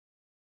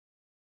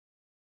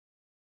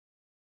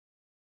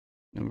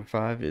 Number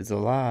 5 is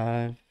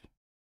alive.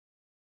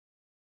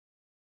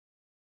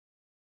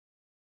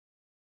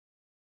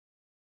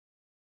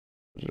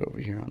 Put it over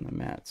here on the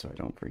mat so I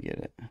don't forget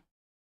it.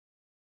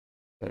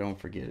 I don't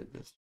forget it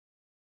this.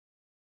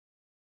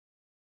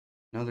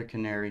 Another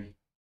Canary.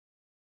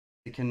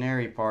 The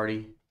Canary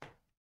Party.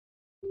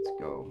 Let's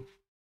go.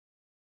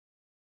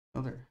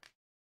 Another.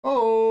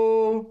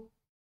 Oh!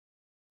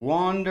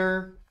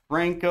 Wander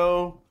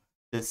Franco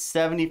to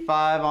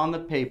 75 on the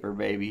paper,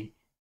 baby.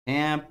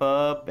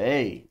 Tampa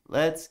Bay.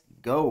 Let's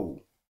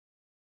go.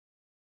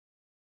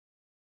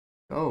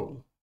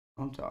 Oh,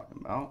 I'm talking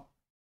about.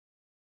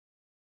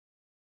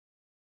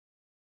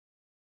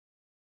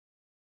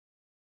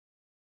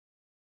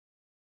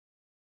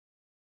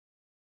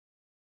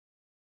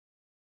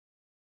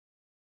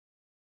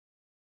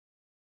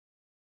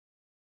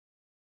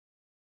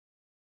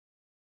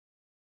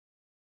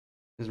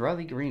 Is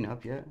Riley Green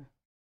up yet?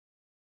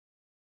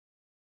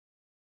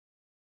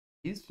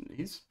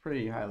 He's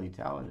pretty highly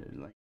talented.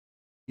 Like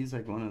he's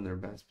like one of their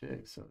best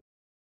picks. So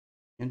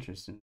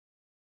interesting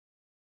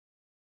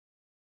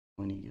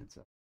when he gets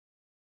up.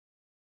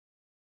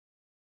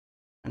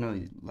 I know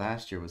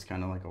last year was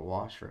kind of like a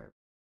wash for it.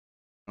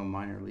 No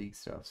minor league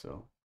stuff,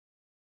 so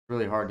it's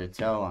really hard to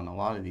tell on a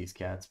lot of these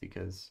cats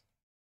because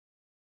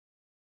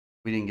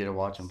we didn't get to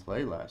watch them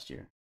play last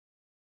year.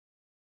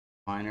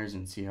 Minors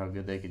and see how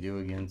good they could do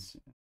against,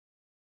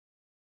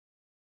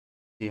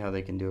 see how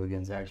they can do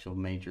against actual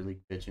major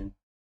league pitching.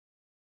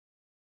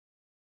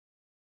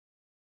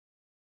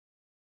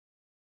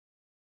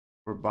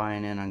 We're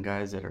buying in on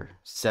guys that are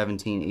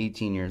 17,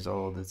 18 years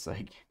old. It's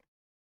like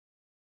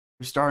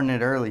we're starting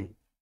it early.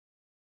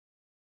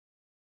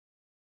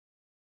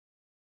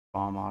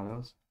 Bomb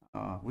autos.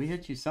 We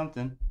hit you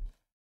something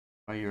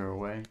while you were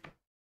away.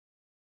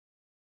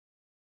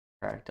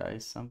 Cracked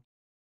ice, some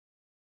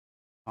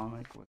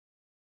comic, what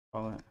do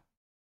you call it?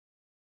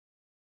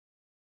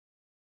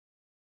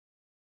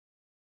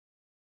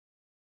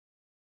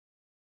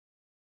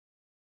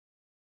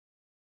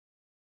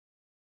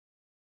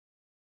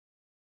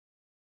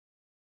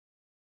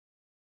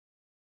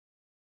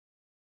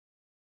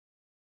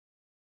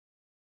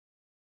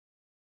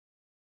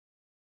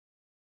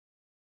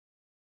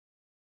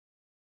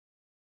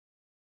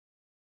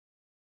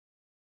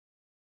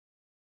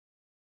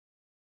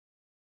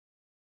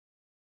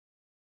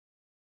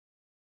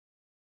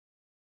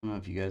 I don't know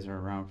if you guys are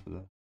around for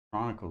the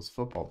Chronicles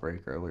football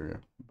break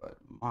earlier, but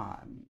my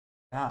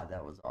God,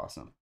 that was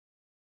awesome.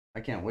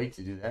 I can't wait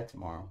to do that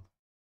tomorrow.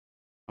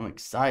 I'm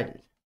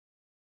excited.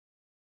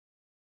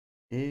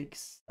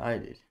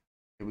 Excited.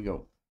 Here we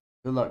go.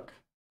 Good luck.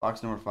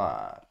 Box number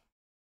 5.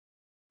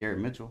 Garrett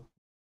Mitchell.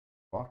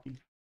 Milwaukee.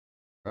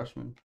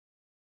 Freshman.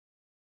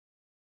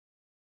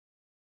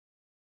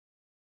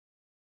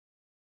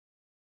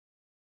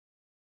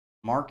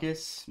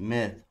 Marcus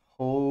Smith.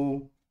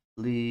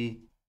 Holy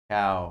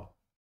cow.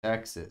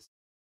 Texas.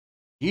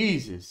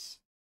 Jesus.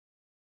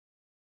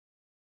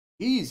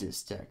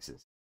 Jesus,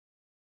 Texas.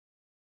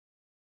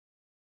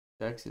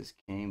 Texas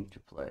came to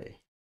play.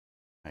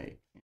 Hey,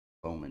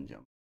 Bowman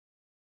jump.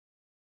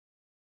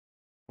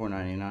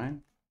 $4.99.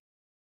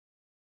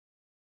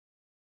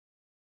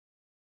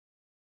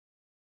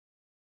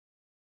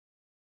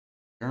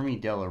 Jeremy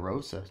De La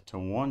Rosa to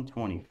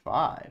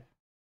 125.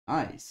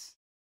 Nice.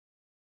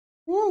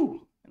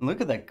 Woo! And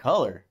look at that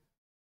color.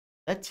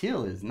 That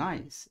teal is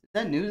nice. Is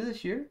that new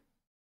this year?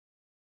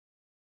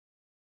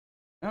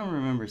 I don't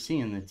remember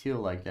seeing the teal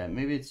like that.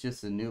 Maybe it's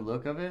just a new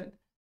look of it.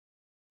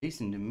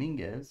 Jason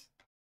Dominguez.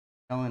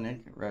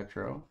 Hellenic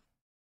retro.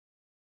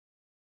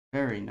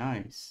 Very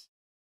nice.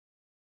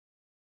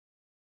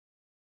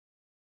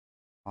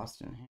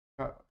 Austin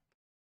Hancock.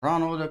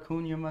 Ronald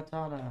Acuna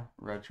Matata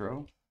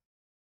retro.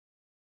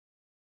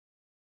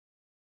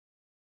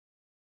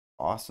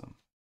 Awesome.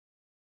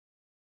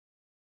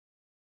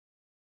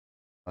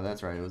 Oh,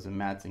 that's right. It was a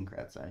Madsen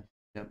Kratzai.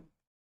 Yep.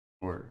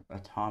 Or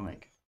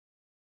Atomic.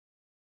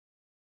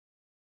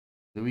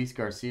 Luis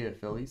Garcia,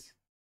 Phillies.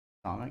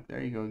 Atomic.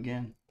 There you go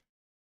again.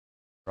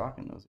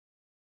 Rocking those.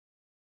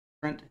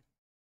 Trent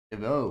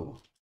Devoe.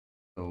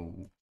 So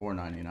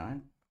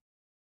 $4.99.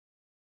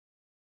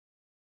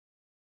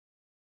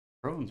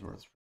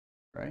 Crowensworth,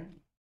 right?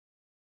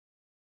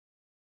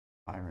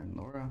 Byron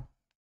Laura.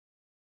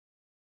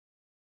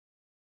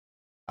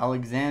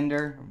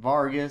 Alexander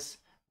Vargas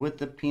with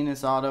the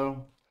penis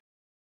auto.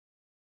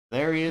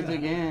 There he is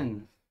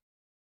again.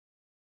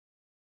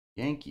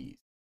 Yankees.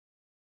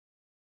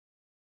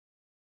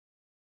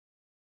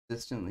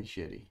 Consistently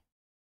shitty.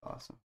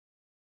 Awesome.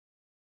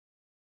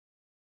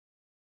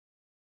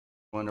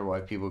 Wonder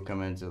why people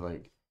come into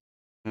like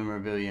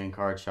memorabilia and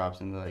card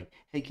shops and they're like,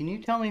 hey, can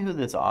you tell me who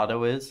this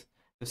auto is?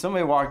 If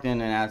somebody walked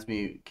in and asked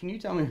me, can you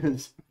tell me who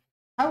this,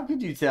 how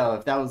could you tell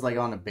if that was like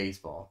on a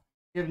baseball?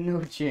 You have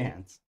no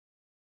chance.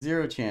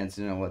 Zero chance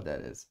to know what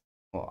that is.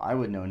 Well, I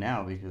would know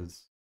now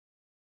because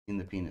I've seen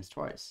the penis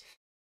twice.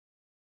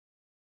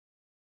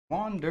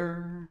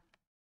 Wander.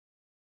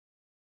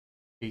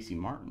 Casey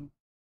Martin.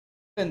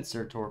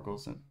 Spencer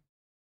Torkelson.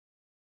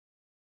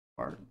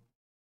 Martin.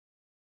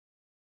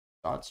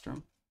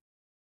 Godstrom.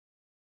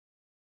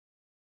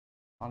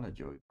 A lot of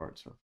Joey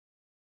Parts.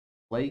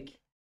 Blake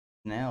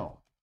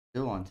Snell.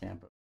 Still on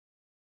Tampa.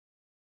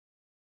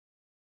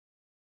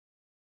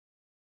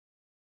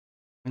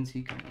 When's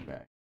he coming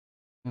back?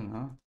 I don't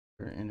know.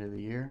 For end of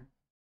the year.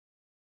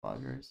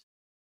 Padres.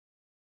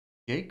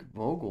 Jake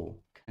Vogel.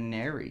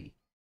 Canary.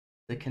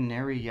 The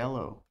Canary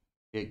Yellow.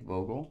 Jake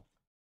Vogel.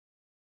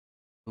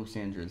 Los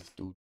Angeles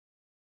dude.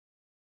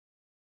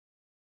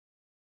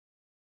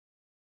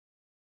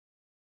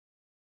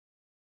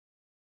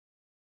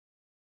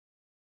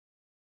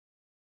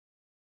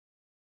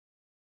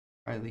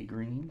 Riley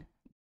Green,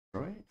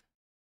 Detroit.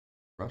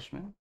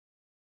 Rushman.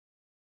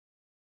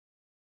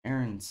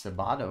 Aaron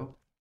Sabato.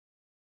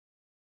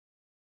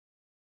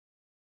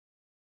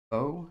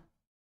 Bo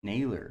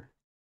Naylor,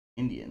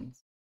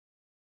 Indians.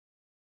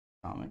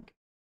 Comic.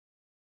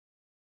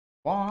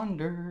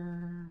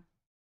 Wander.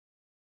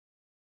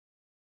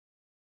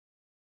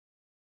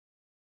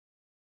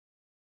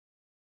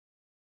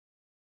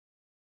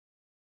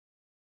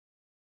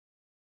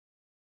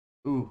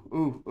 Ooh,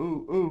 ooh,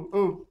 ooh, ooh,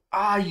 ooh.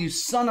 Ah, you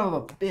son of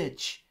a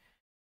bitch.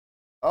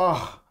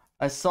 Oh,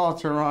 I saw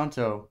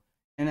Toronto,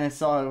 and I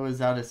saw it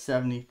was out of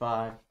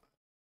 75.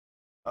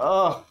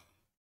 Oh,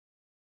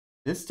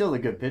 this is still a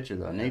good pitcher,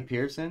 though. Nate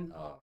Pearson,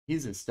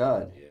 he's a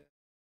stud. Yeah.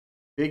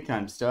 Big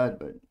time stud,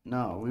 but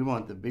no, we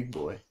want the big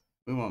boy.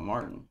 We want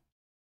Martin.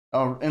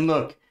 Oh, and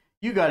look,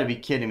 you got to be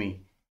kidding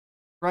me.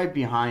 Right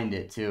behind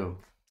it, too.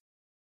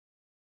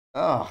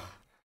 Oh,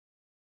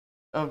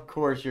 of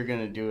course you're going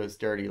to do us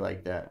dirty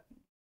like that.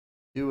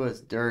 Do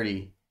us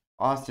dirty.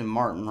 Austin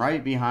Martin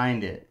right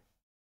behind it.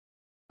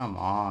 Come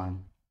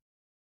on.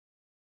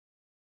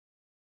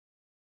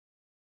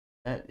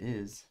 That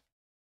is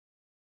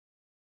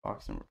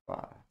box number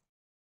 5.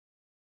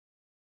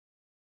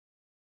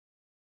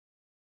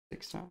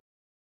 6 times?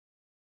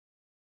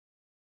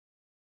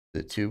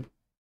 The 2?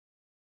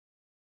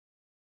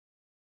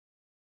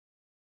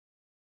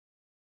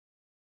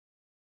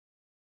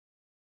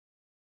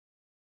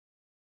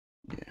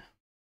 Yeah.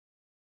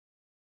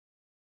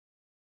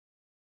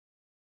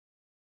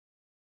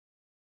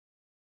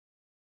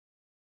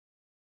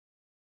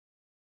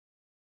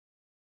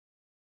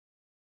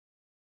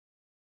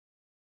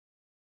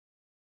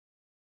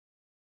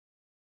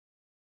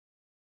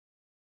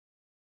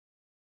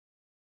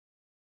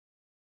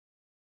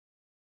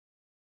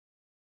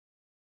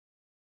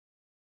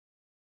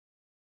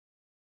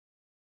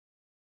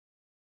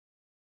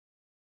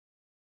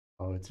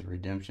 Oh, it's a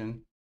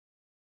redemption.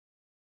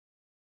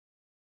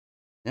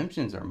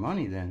 Redemptions are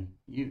money then.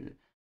 There's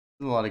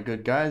a lot of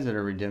good guys that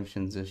are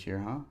redemptions this year,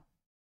 huh?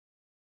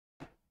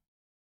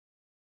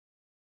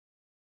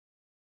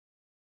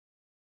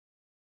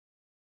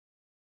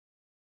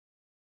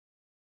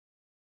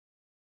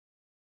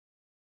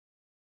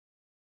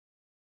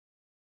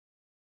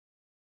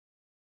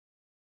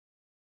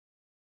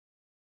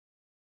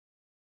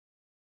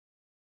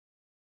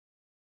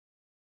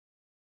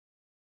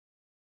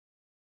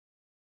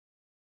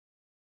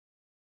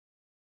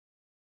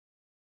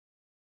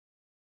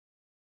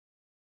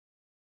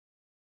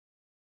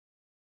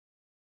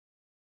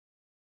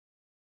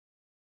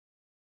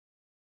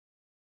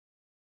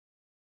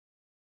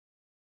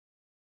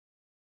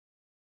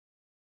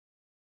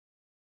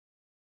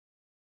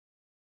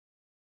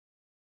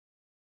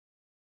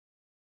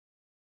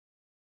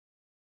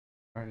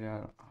 Right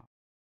out.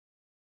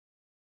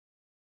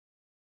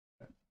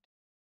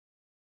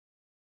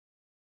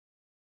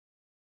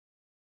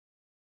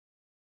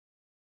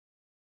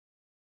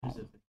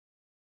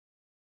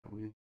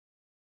 We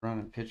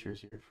running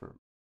pictures here for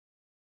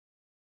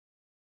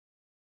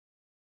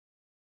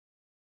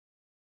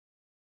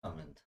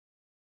Comment.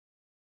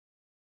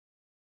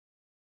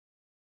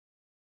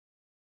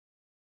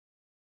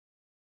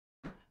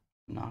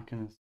 not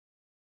gonna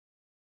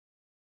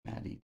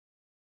Maddie.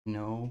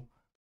 No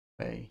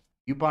way.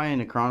 You buy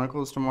into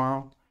Chronicles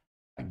tomorrow,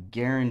 I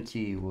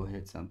guarantee we'll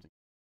hit something.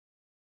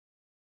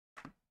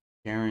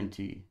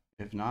 Guarantee.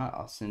 If not,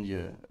 I'll send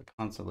you a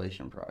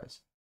consolation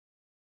prize.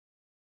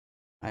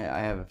 I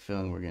have a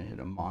feeling we're gonna hit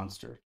a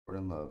monster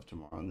Jordan Love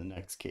tomorrow in the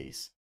next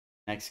case.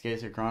 Next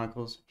case of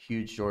Chronicles,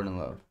 huge Jordan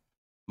Love.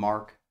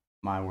 Mark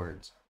my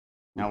words.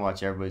 Now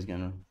watch, everybody's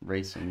gonna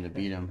race him to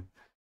beat him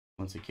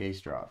once the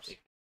case drops.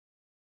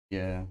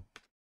 Yeah.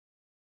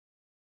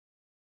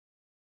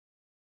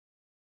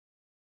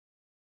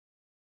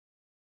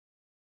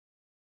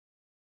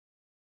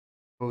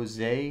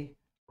 Jose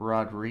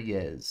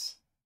Rodriguez,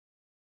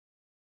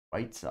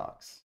 White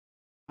Sox.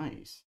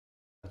 Nice.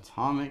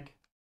 Atomic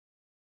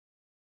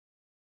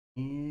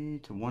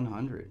to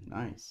 100.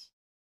 Nice.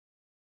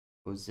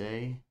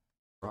 Jose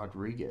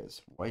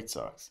Rodriguez, White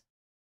Sox.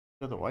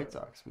 Look at the White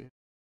Sox.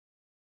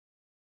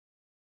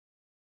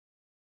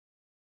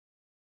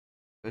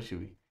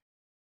 Especially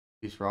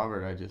Luis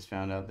Robert, I just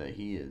found out that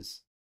he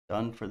is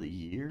done for the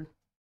year.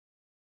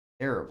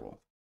 Terrible.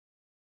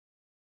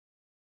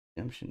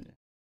 Redemption day.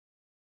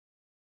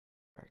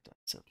 Crack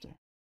that's up there.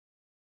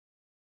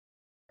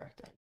 Crack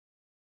that.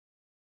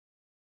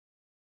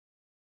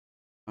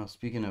 Oh,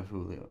 speaking of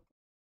Julio,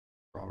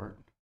 Robert,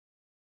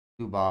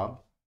 Lou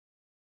Bob.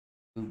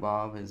 Lou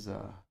Bob is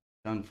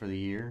done for the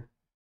year,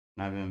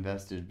 and I've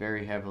invested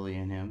very heavily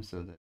in him,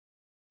 so that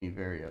me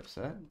very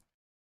upset.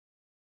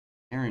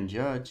 Aaron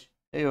Judge.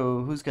 Hey,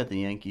 who's got the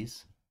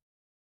Yankees?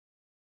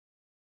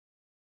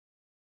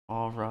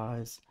 All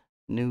rise.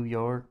 New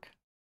York.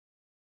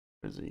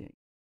 Where's the Yankees?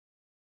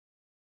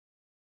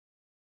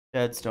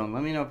 Deadstone.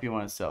 Let me know if you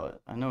want to sell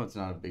it. I know it's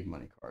not a big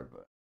money card,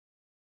 but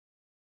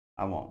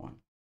I want one.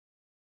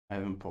 I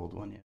haven't pulled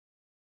one yet.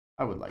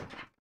 I would like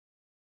one.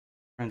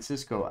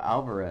 Francisco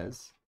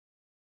Alvarez.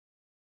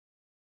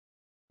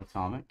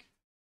 Atomic.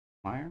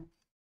 Meyer.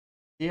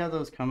 See how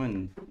those come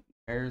in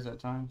pairs at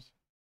times?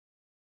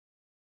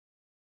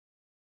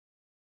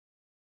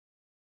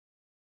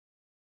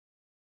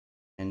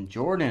 And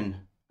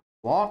Jordan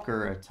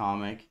Walker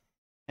Atomic.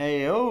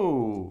 Hey,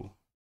 oh.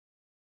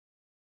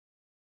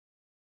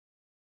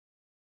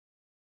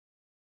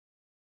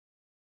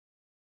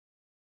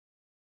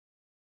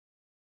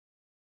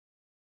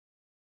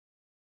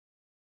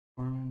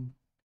 Norman,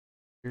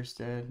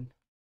 Kierstead,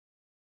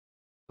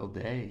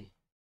 Day.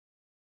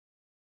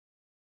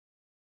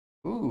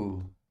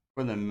 Ooh,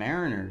 for the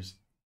Mariners,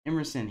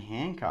 Emerson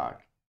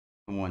Hancock,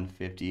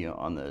 150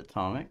 on the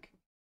Atomic.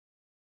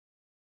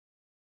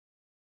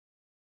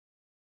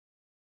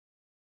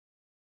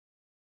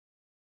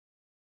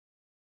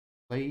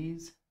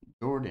 Plays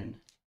Jordan.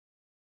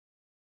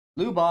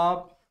 Lou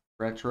Bob,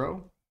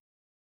 retro.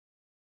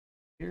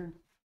 Here.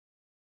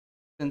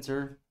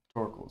 Spencer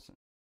Torkelson.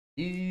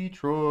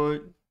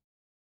 Detroit.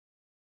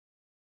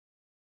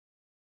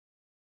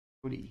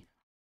 Woody.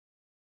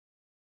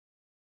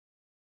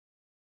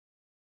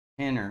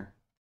 Tanner.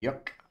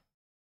 Yuck.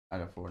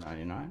 Out of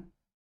 499.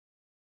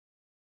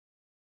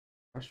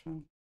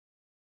 Freshman.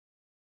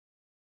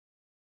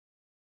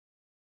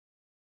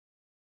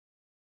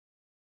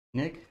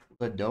 Nick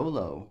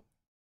Lodolo.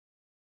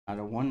 Out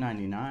of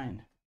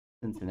 199.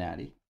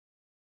 Cincinnati.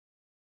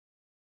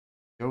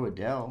 Joe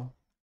Adele.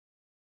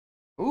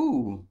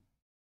 Ooh.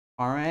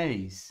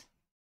 RAs.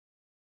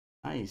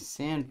 Nice.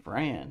 San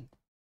Fran.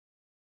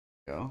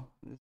 Go.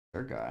 This is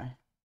their guy.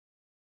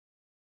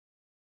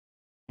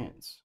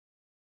 Hands.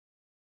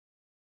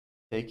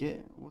 Take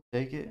it. We'll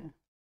take it.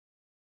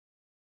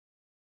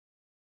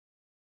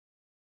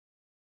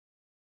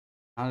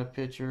 Not a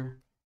pitcher.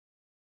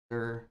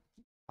 Their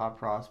top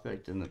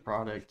prospect in the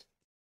product.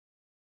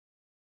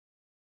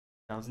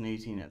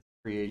 2018 as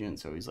free agent,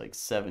 so he's like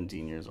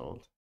 17 years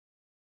old.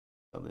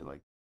 So they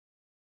like.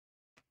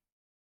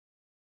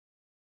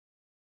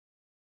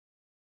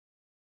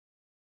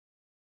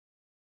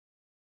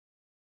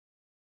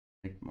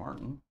 Nick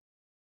Martin.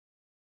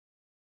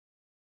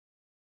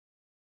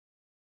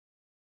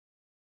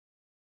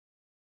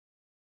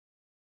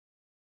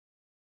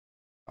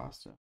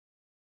 Costa.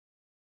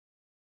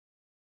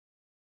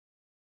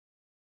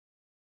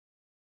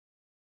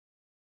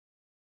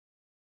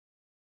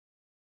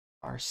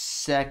 Our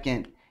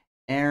second,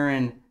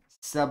 Aaron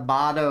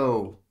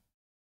Sabato.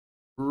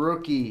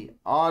 Rookie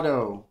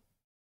auto.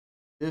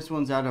 This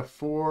one's out of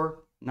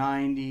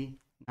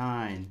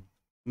 499.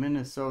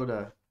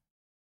 Minnesota.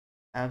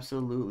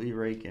 Absolutely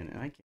raking. And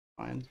I can't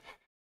find.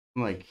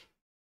 I'm like,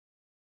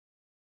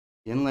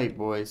 getting late,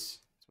 boys.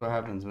 That's what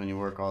happens when you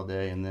work all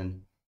day and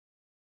then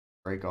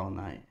break all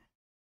night.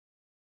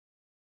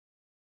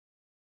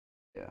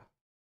 Yeah.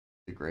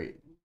 It's a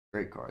great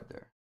card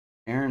there.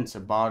 Aaron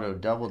Sabato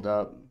doubled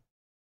up.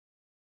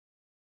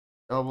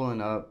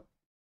 Doubling up.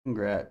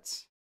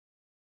 Congrats.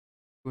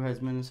 Who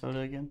has Minnesota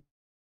again?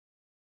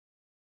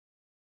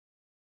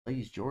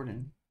 Plays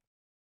Jordan.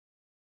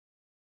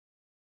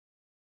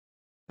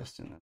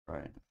 Justin, that's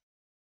right.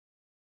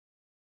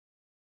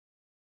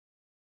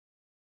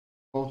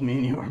 Both me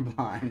and you are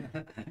blind.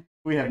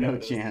 We have no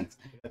chance.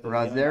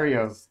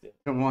 Rosario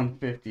to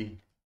 150.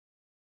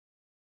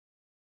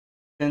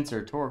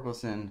 Spencer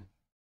Torkelson.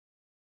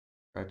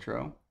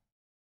 Retro.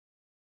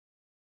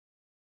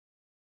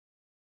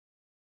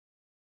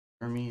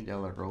 Hermie De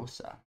La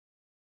Rosa.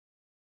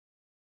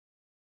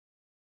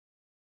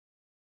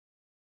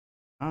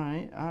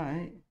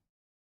 Alright.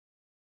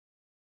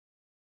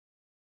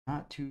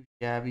 Not too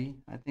shabby.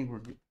 I think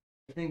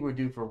we're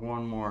due for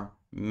one more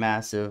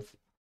massive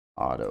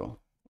auto.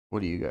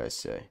 What do you guys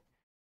say?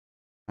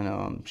 I know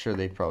I'm sure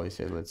they probably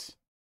say let's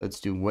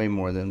do way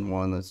more than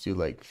one. Let's do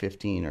like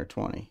 15 or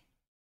 20.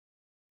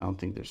 I don't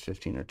think there's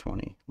 15 or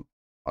 20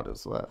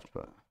 autos left,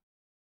 but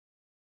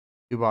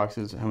 2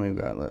 boxes. How many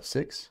we got left?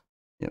 6?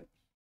 Yep.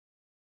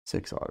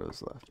 6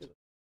 autos left.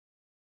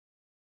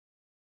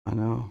 I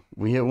know.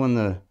 We hit one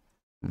the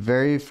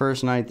very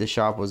first night the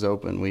shop was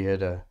open. We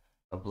hit a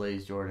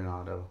Blaze Jordan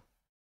auto.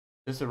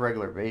 Just a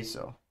regular base,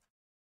 though.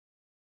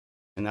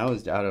 And that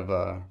was out of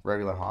a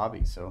regular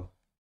hobby, so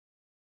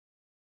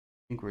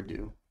I think we're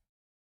due.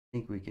 I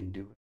think we can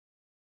do it.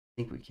 I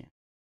think we can.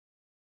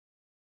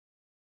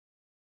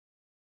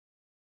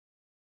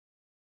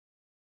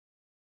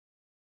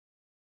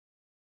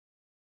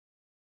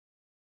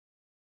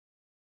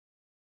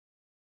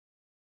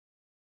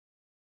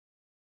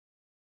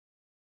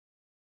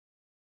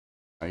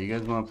 All right, you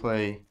guys want to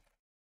play?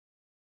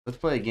 Let's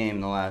play a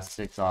game. The last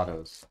 6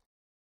 autos.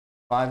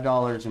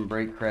 $5 in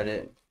break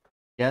credit.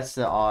 Guess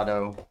the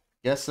auto.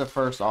 Guess the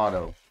first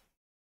auto.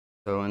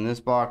 So in this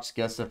box,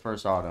 guess the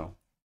first auto.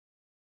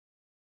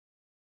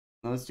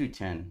 Now let's do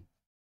 10.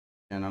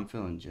 10. I'm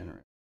feeling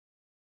generous.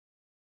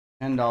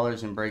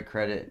 $10 in break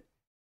credit.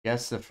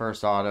 Guess the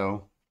first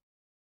auto.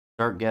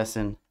 Start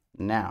guessing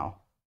now.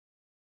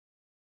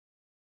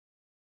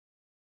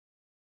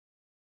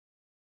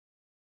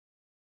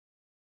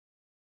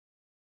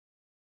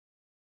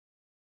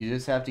 You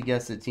just have to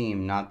guess the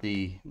team, not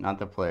the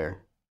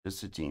player.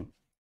 Just the team.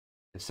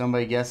 If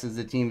somebody guesses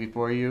the team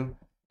before you,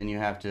 then you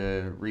have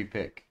to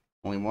repick.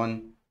 Only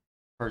one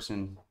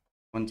person,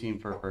 one team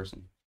per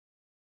person.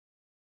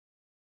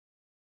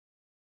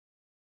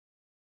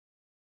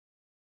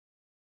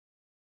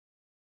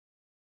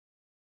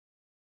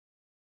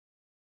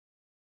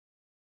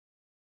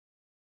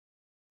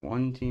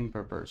 One team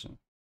per person.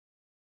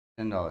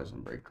 $10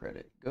 in break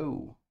credit.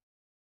 Go.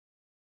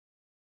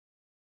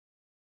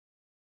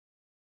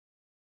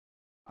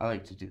 I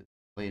like to do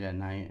late at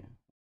night.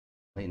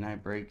 Late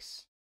night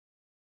breaks.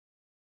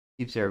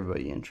 Keeps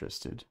everybody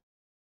interested.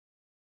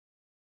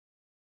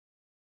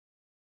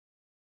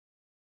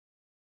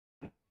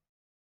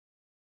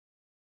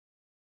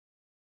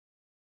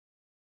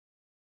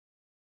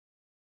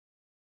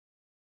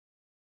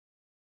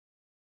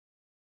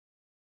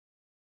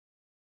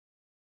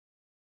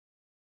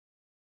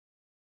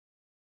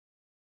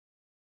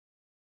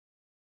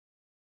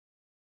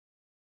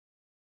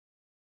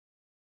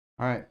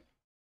 All right.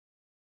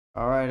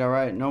 All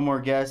right. No more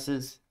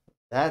guesses.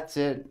 That's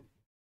it.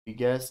 You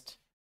guessed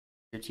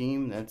your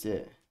team. That's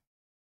it.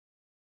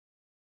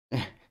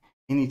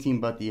 Any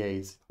team but the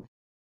A's.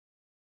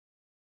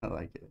 I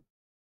like it.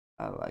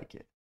 I like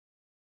it.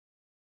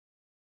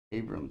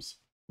 Abrams.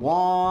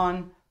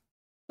 Juan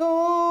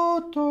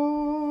Soto.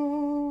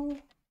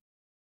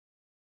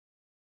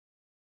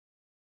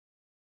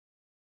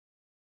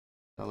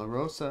 De La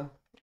Rosa.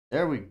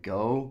 There we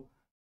go.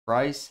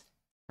 Bryce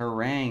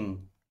Harang.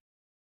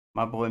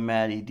 My boy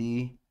Matty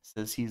D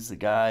says he's the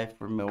guy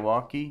for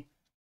Milwaukee.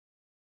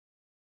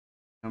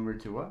 Number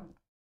to what?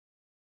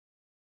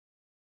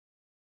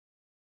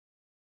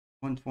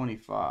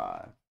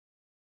 125.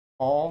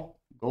 Paul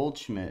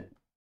Goldschmidt,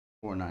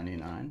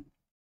 $4.99.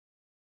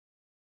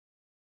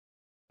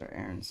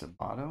 Aaron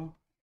Sabato.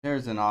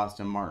 There's an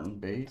Austin Martin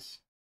base.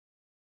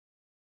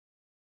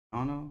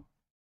 Oh no.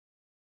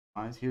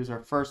 Nice. Here's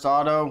our first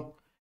auto.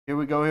 Here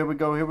we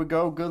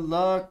go. Good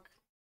luck.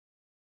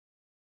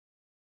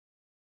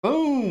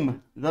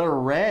 Boom! The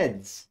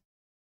Reds.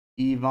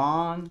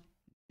 Yvonne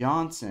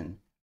Johnson.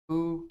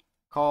 Who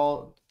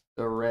called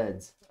the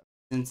Reds?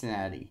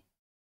 Cincinnati.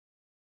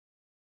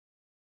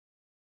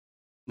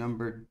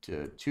 Number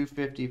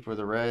 250 for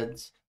the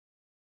Reds.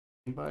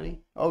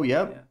 Anybody? Oh,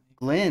 yep. Yeah.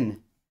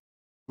 Glenn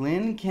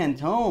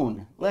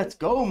Cantone. Let's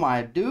go,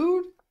 my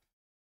dude.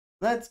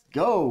 Let's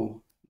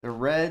go. The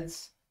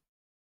Reds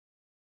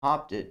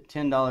popped it.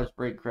 $10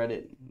 break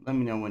credit. Let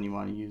me know when you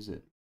want to use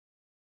it.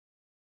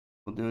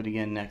 We'll do it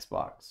again next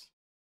box.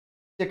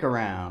 Stick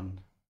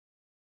around.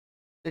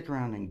 Stick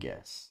around and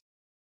guess.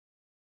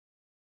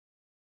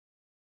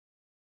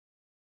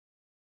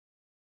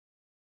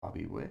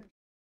 Bobby Witt.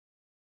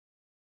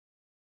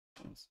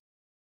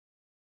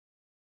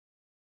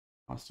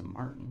 Austin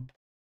Martin.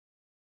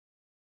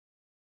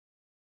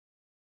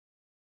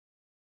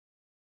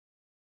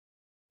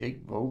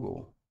 Jake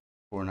Vogel.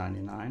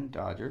 $4.99.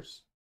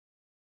 Dodgers.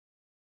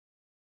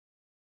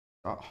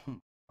 Oh my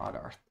God,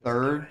 our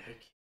third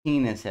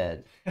penis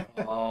head.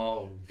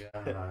 Oh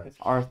God.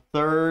 Our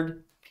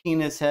third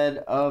penis head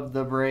of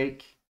the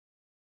break.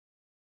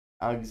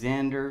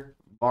 Alexander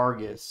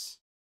Vargas.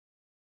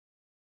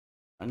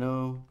 I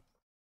know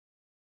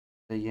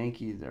the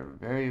Yankees are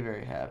very,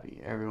 very happy.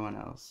 Everyone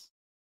else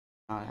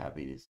not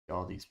happy to see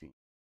all these people.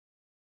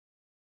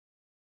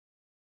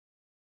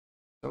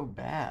 So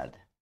bad.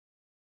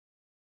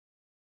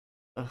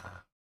 Ugh.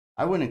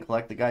 I wouldn't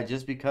collect the guy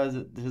just because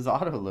his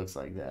auto looks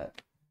like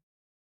that.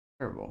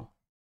 Terrible.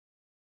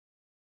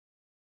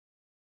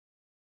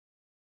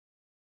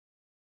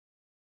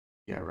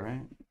 Yeah,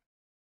 right?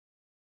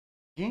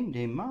 Game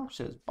Day Mouse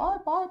says bye,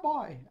 bye,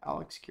 bye.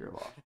 Alex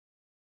Kirilloff.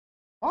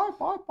 Bye,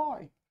 bye,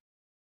 bye.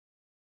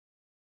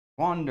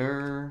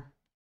 Wander.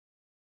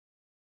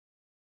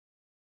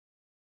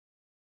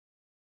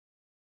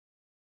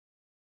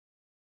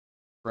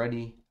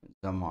 Freddie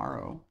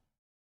Zamara.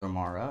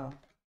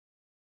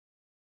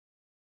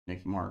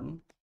 Nick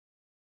Martin.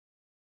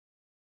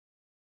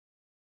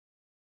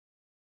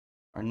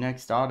 Our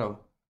next auto,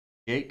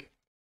 Jake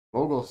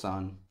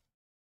Vogelson.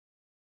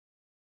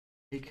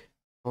 Jake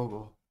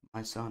Vogel,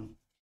 my son.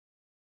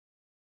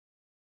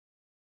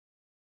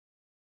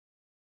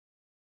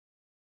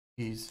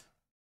 He's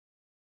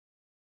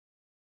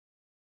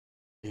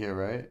here,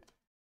 right?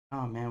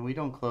 Oh man, we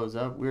don't close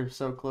up. We're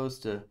so close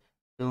to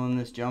filling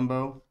this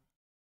jumbo.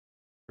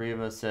 3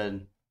 of us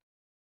said,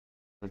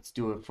 let's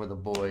do it for the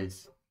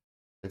boys.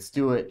 Let's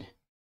do it.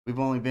 We've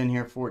only been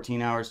here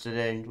 14 hours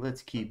today.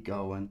 Let's keep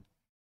going.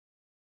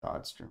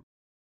 Godstrom.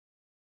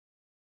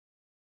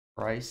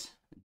 Bryce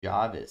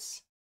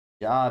Jarvis.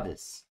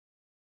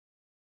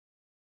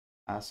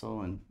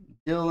 Assel and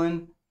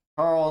Dylan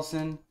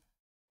Carlson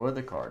for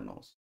the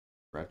Cardinals.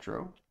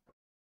 Retro.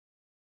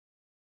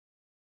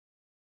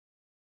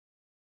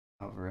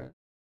 Over it.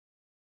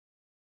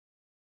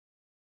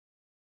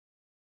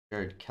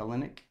 Jared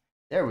Kelenic.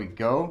 There we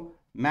go.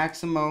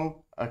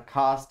 Maximo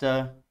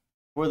Acosta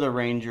for the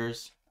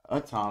Rangers.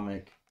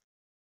 Atomic.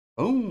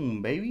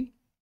 Boom, baby.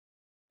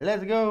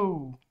 Let's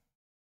go.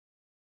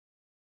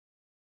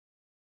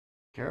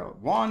 Carol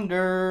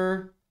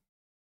Wander.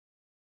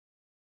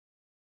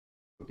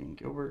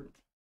 Gilbert.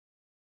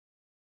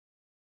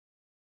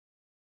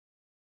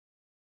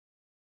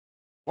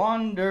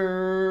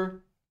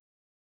 Wander.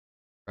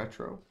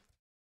 Retro.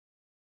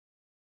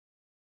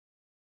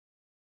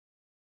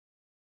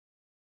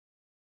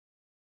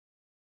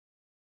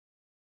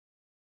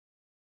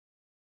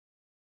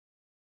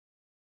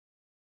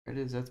 There it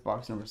is. That's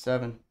box number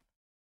 7.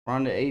 We're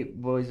on to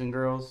 8, boys and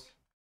girls.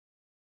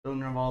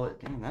 Children of all that.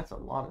 Damn, that's a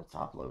lot of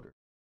top loader.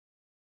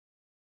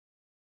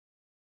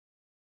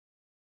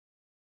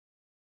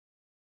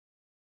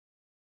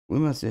 We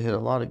must have hit a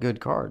lot of good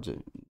cards.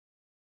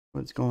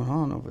 What's going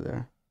on over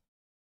there?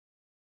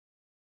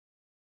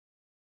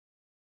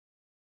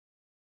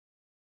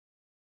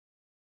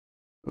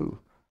 Ooh,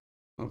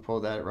 I'm gonna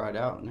pull that right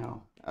out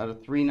now. Out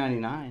of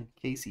 399,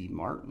 Casey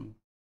Martin,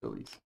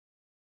 Phillies.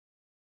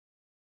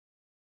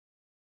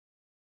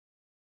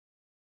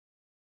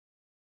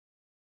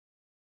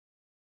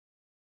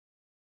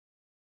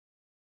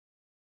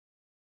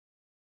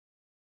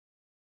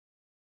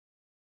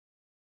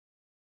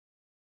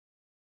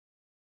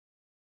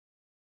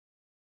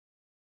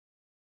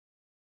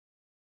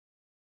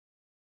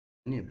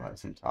 I need to buy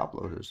some top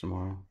loaders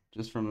tomorrow.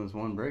 Just from this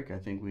one break, I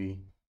think we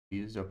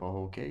used up a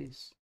whole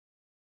case.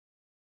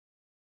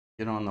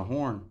 Get on the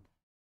horn.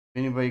 If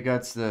anybody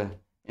got the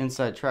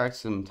inside track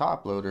some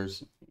top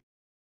loaders,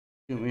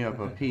 shoot me up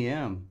a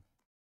PM.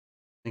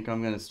 I think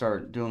I'm gonna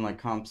start doing like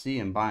Comp C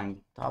and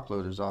buying top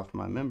loaders off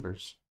my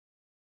members.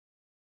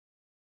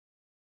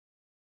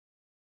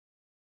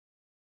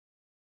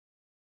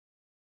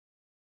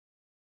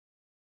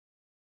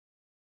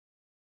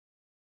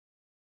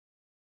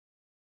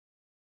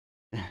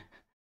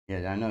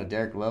 Yeah, I know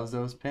Derek loves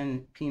those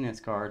peanuts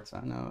cards.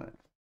 I know it.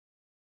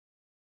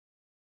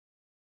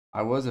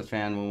 I was a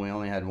fan when we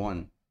only had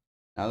one.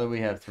 Now that we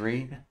have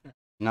 3,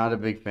 not a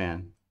big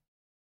fan.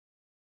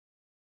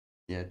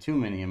 Yeah, too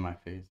many in my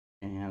face.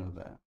 Can't handle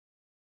that.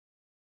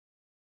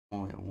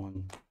 Only a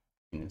one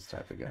penis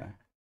type of guy.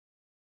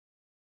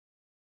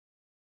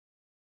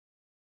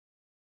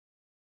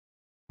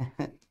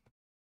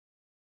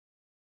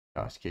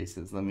 Josh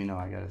cases, let me know.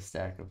 I got a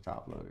stack of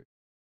top loaders.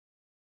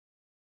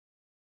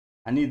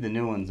 I need the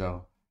new ones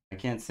though. I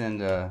can't send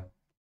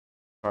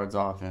cards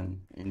off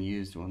in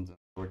used ones,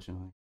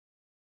 unfortunately.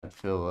 I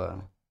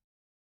feel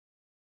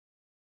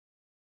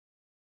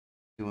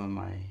doing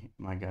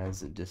my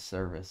guys a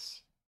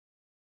disservice.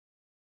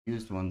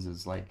 Used ones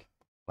is like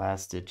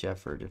last ditch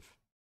effort if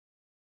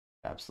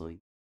absolutely.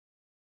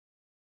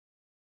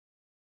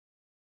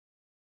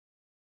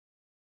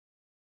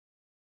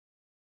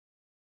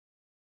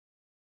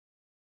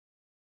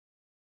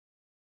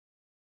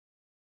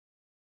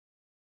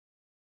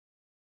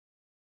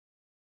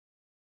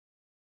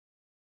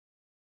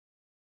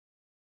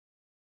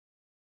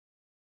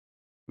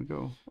 We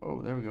go.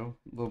 Oh, there we go.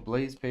 A little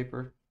blaze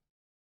paper.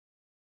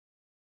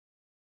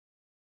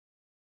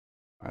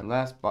 All right,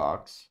 last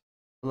box.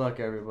 Good luck,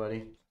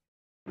 everybody.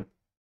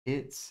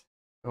 It's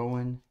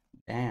going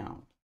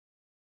down.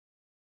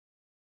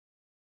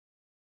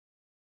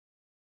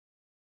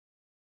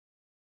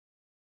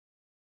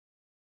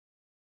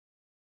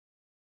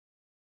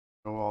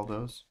 Go all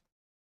those.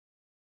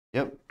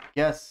 Yep.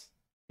 Guess.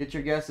 Get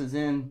your guesses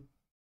in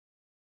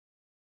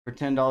for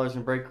 $10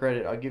 in break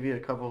credit. I'll give you a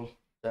couple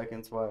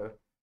seconds while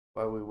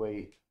we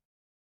wait.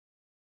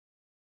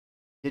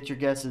 Get your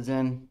guesses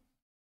in.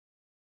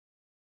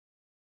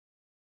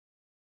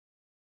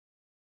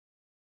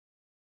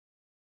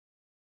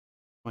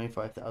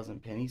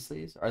 $25,000 penny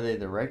sleeves. Are they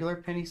the regular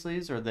penny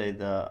sleeves or are they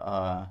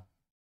the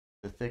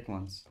thick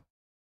ones?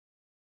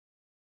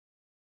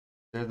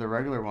 They're the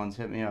regular ones.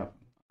 Hit me up.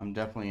 I'm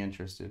definitely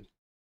interested.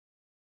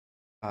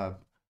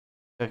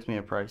 Text me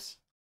a price.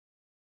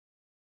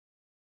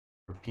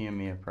 Or PM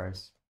me a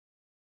price.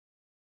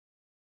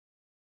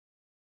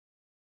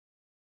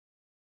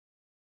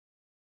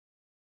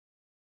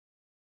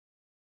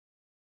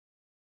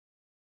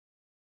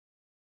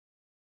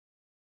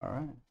 All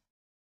right.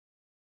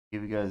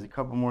 Give you guys a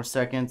couple more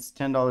seconds.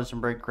 $10 in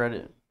break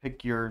credit.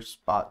 Pick your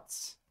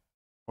spots.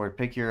 Or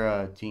pick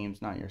your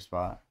teams, not your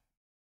spot.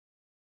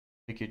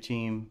 Pick your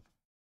team.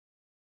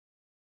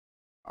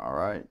 All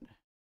right.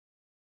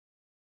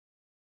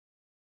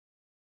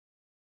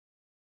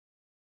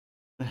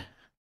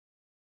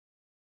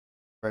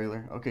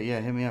 Regular. Okay,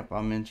 yeah, hit me up.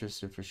 I'm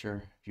interested for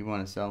sure if you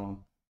want to sell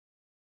them.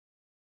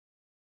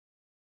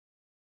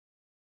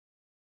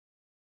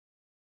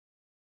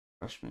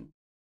 Freshman.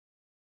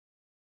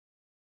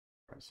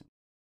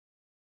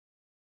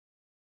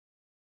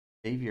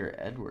 Xavier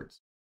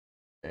Edwards.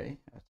 Okay,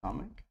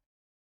 Atomic.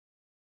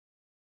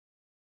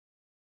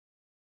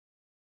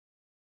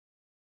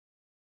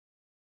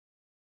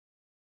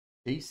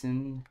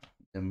 Jason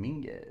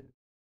Dominguez.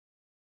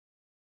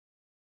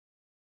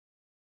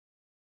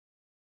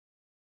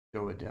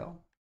 Joe Adele.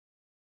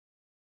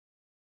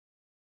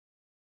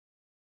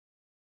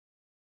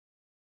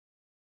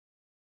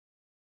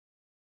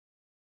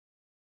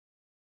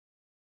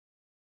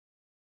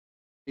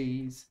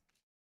 Steve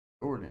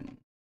Jordan.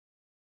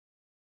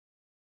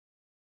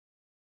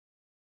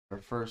 Our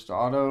first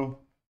auto.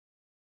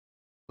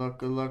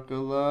 Look, look,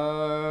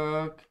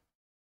 look.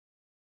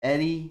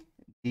 Eddie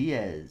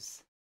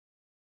Diaz.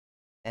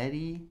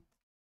 Eddie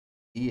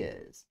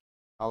Diaz.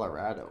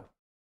 Colorado.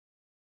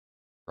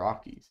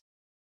 Rockies.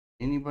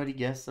 Anybody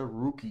guess the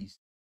rookies?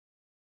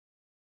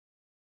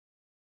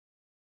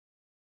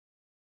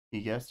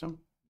 You guessed them?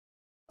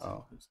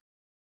 Oh.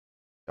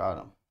 Got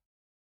him.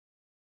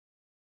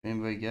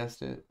 Anybody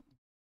guessed it?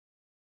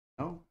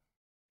 No?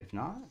 If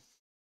not,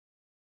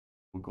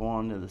 we'll go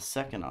on to the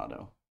second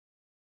auto.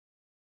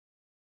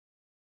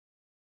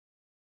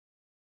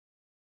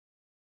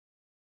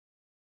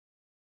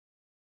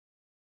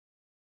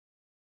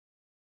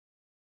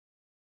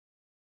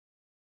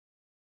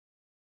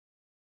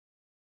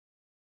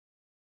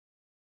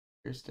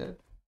 Kirstead.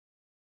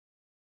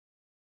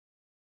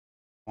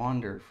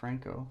 Wander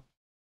Franco.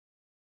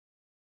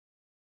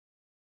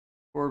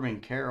 Corbin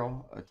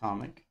Carroll,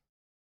 Atomic.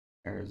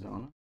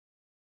 Arizona.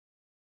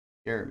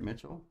 Garrett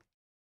Mitchell.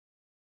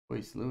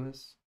 Joyce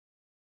Lewis.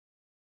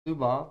 Lou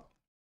Bob.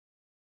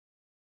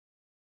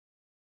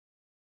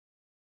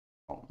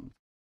 Come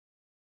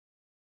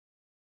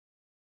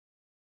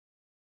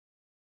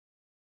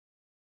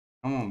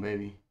on,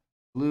 baby.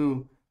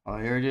 Blue. Oh,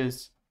 here it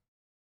is.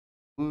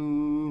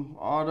 Blue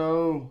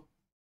auto.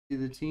 See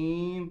the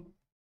team.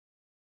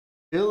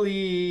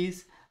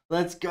 Phillies.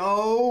 Let's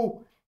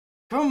go.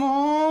 Come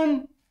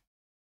on.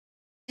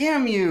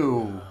 Damn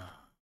you.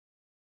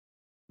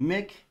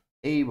 Mick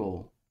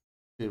Abel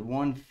to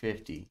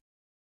 150.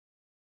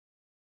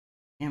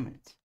 Damn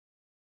it.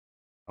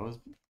 I was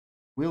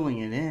willing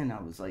it in.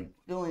 I was like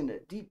feeling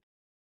it deep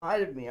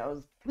inside of me. I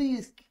was,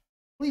 please,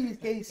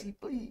 Casey,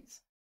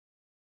 please.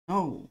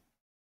 No.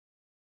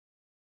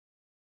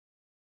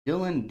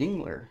 Dylan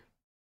Dingler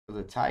for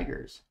the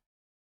Tigers.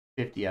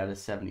 50 out of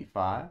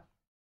 75.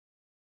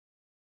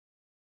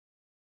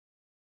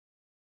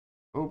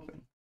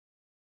 Open.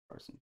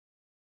 Carson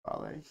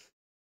Vale.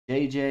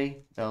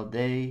 JJ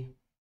Valdez.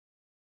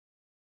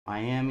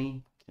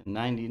 Miami to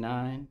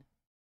 99.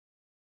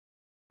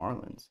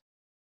 Marlins.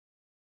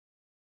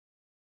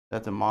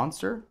 That's a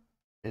monster?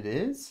 It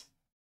is?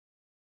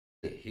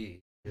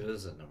 He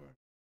is a number.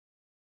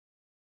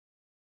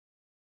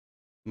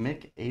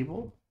 Mick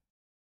Abel.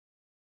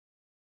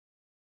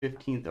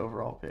 15th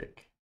overall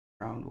pick.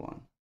 Round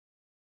 1.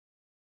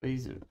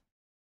 Please.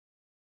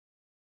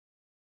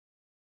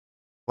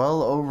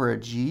 Well over a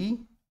G.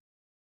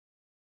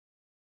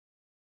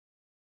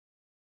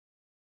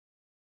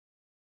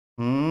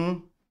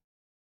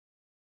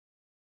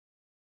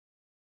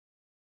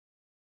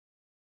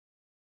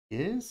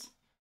 Is?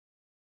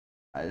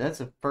 That's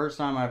the first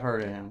time I've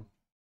heard of him.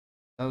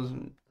 That was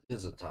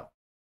Is a top.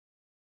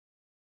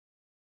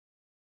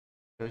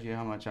 shows you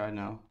how much I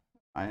know.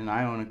 And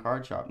I own a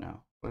card shop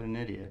now. What an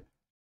idiot.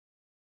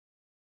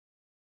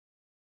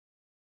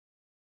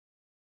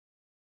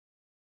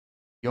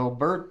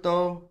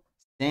 Gilberto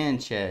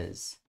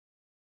Sanchez.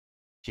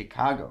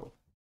 Chicago.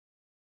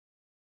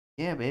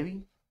 Yeah,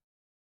 baby.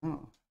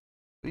 Oh,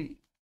 sweet.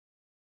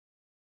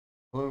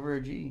 Well over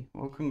a G.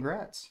 Well,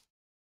 congrats.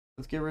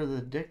 Let's get rid of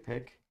the dick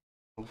pic.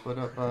 We'll put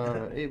up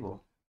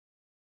Abel.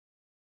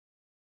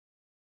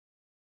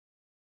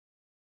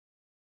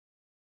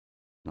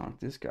 Knock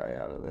this guy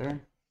out of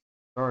there.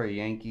 Sorry,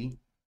 Yankee.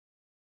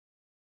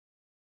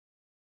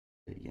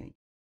 Yankee.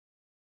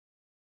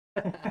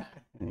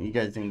 You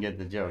guys didn't get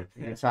the joke.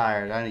 You're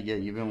tired. I didn't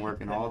get. You've been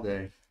working all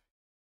day.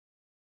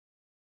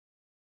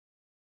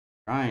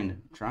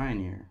 Trying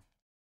here.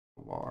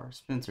 War.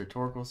 Spencer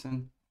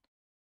Torkelson.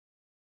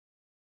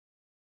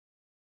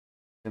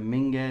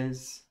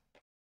 Dominguez.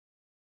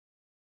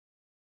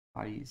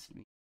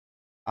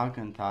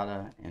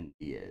 Alcantara and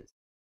Diaz.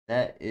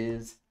 That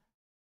is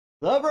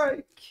the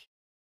break.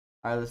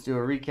 All right, let's do a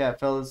recap,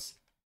 fellas.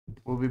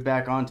 We'll be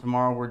back on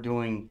tomorrow. We're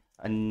doing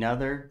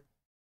another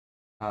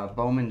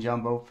Bowman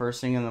Jumbo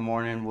first thing in the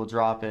morning. We'll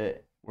drop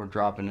it. We're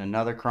dropping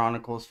another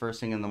Chronicles first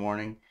thing in the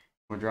morning.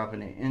 We're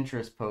dropping an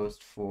interest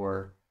post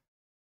for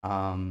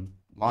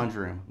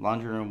Laundry Room.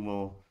 Laundry Room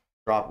will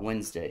drop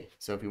Wednesday.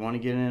 So if you want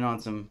to get in on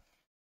some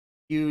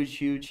huge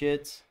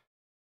hits,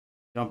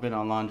 jump in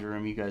on Laundry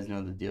Room. You guys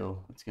know the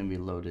deal. It's going to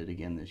be loaded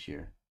again this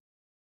year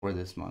or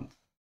this month.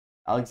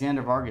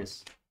 Alexander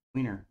Vargas,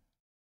 Wiener.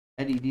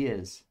 Eddie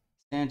Diaz,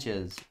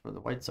 Sanchez for the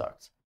White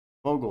Sox.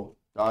 Vogel,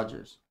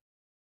 Dodgers.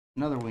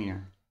 Another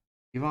Wiener.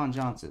 Yvonne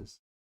Johnson.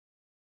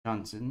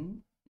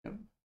 Yep.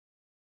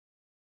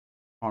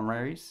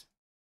 Palmares.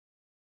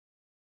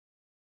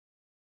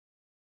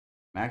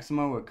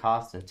 Maximo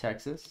Acosta,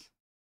 Texas. This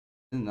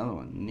is another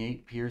one.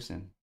 Nate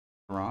Pearson,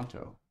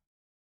 Toronto.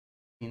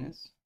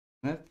 Penis.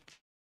 Smith.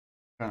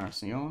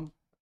 Encarnacion.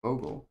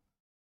 Vogel.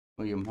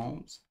 William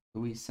Holmes.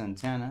 Luis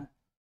Santana.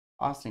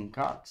 Austin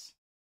Cox.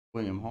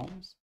 William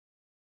Holmes.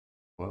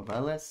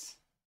 Velez.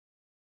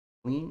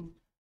 Clean.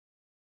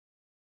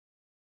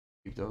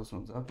 Keep those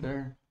ones up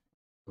there.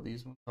 Put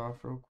these ones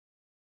off real quick.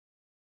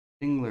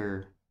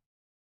 Dingler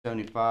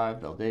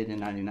 75. Valdez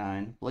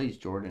 99. Blaze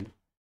Jordan.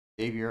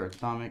 Xavier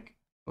Atomic.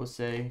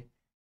 Jose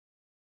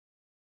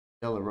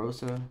De La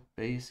Rosa.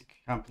 Base.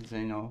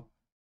 Campesino.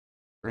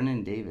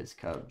 Brennan Davis,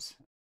 Cubs.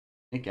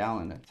 Nick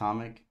Allen,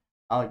 Atomic.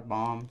 Alec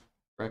Baum,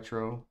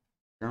 Retro.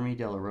 Jeremy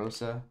De La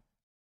Rosa,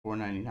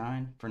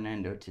 $4.99.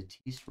 Fernando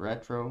Tatis,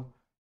 Retro.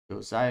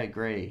 Josiah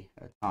Gray,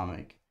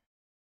 Atomic.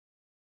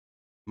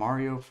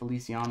 Mario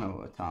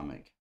Feliciano,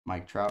 Atomic.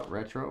 Mike Trout,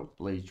 Retro.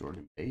 Blaze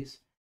Jordan, Base.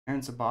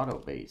 Aaron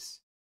Sabato, Base.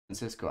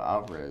 Francisco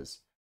Alvarez,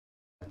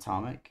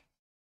 Atomic.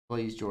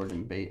 Blaze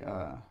Jordan,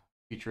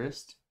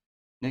 Futurist.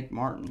 Nick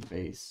Martin,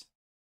 Base.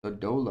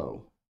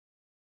 Odolo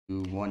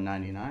to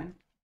 $1.99.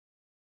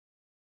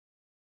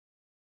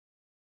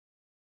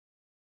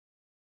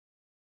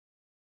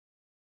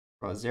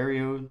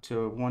 Rosario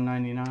to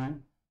 $1.99.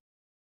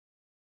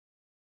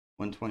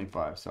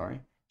 $1.25, sorry.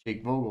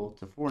 Jake Vogel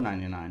to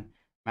 $4.99.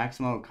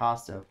 Maximo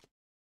Acosta,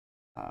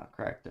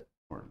 cracked it,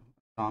 or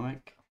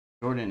Atomic.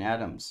 Jordan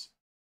Adams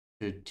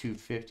to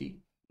 $2.50.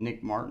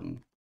 Nick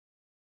Martin,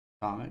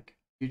 Atomic.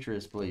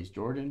 Futurist Blaze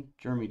Jordan.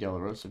 Jeremy De La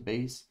Rosa,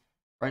 Base.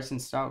 Bryson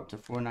Stout to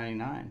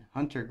 $4.99.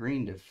 Hunter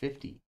Green to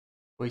 $50.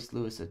 Royce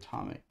Lewis,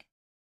 Atomic.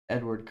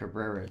 Edward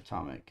Cabrera,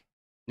 Atomic.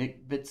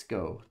 Nick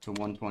Bitsko to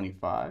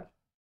 $125.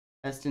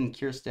 Heston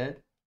Kierstead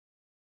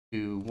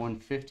to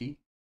 $150.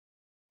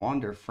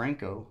 Wander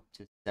Franco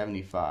to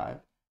 $75.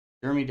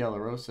 Jeremy De La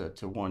Rosa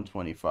to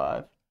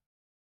 $125.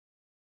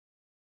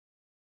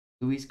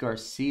 Luis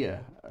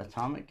Garcia,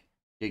 Atomic.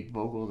 Jake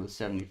Vogel to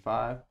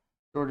 $75.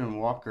 Jordan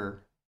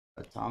Walker,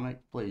 Atomic.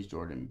 Blaze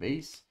Jordan,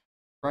 Base.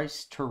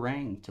 Bryce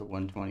Terang to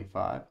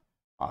 $125.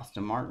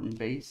 Austin Martin,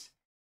 Base.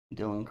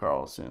 Dylan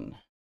Carlson,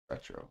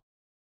 Retro.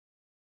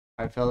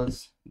 All right,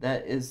 fellas,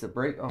 that is the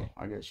break. Oh,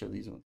 I gotta show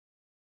these ones.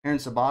 Aaron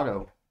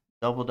Sabato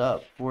doubled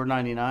up,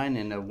 $4.99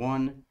 and a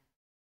 1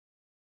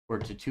 or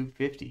to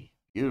 $2.50.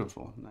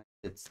 Beautiful. Nice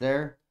hits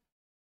there.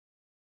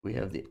 We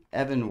have the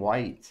Evan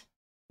White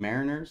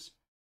Mariners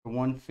for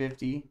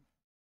 $150.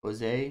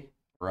 Jose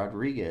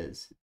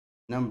Rodriguez,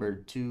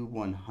 numbered to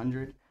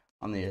 100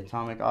 on the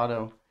Atomic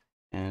Auto.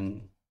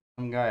 And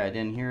some guy I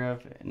didn't hear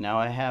of, and now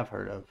I have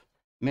heard of,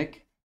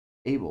 Mick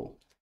Abel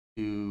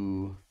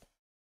to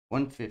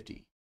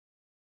 $150.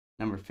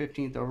 Number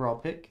 15th overall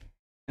pick,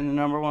 and the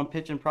number 1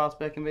 pitching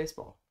prospect in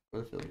baseball for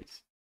the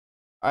Phillies.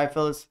 All right,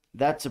 fellas,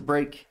 that's a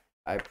break.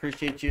 I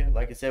appreciate you.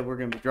 Like I said, we're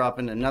going to be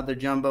dropping another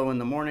jumbo in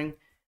the morning,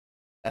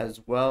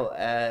 as well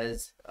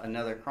as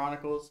another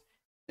Chronicles.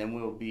 Then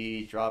we'll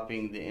be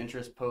dropping the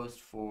interest post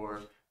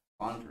for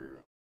Laundry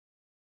Room.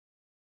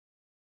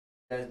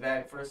 Guys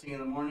back first thing in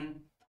the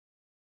morning.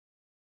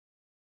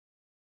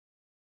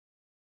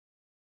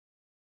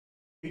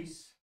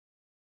 Peace.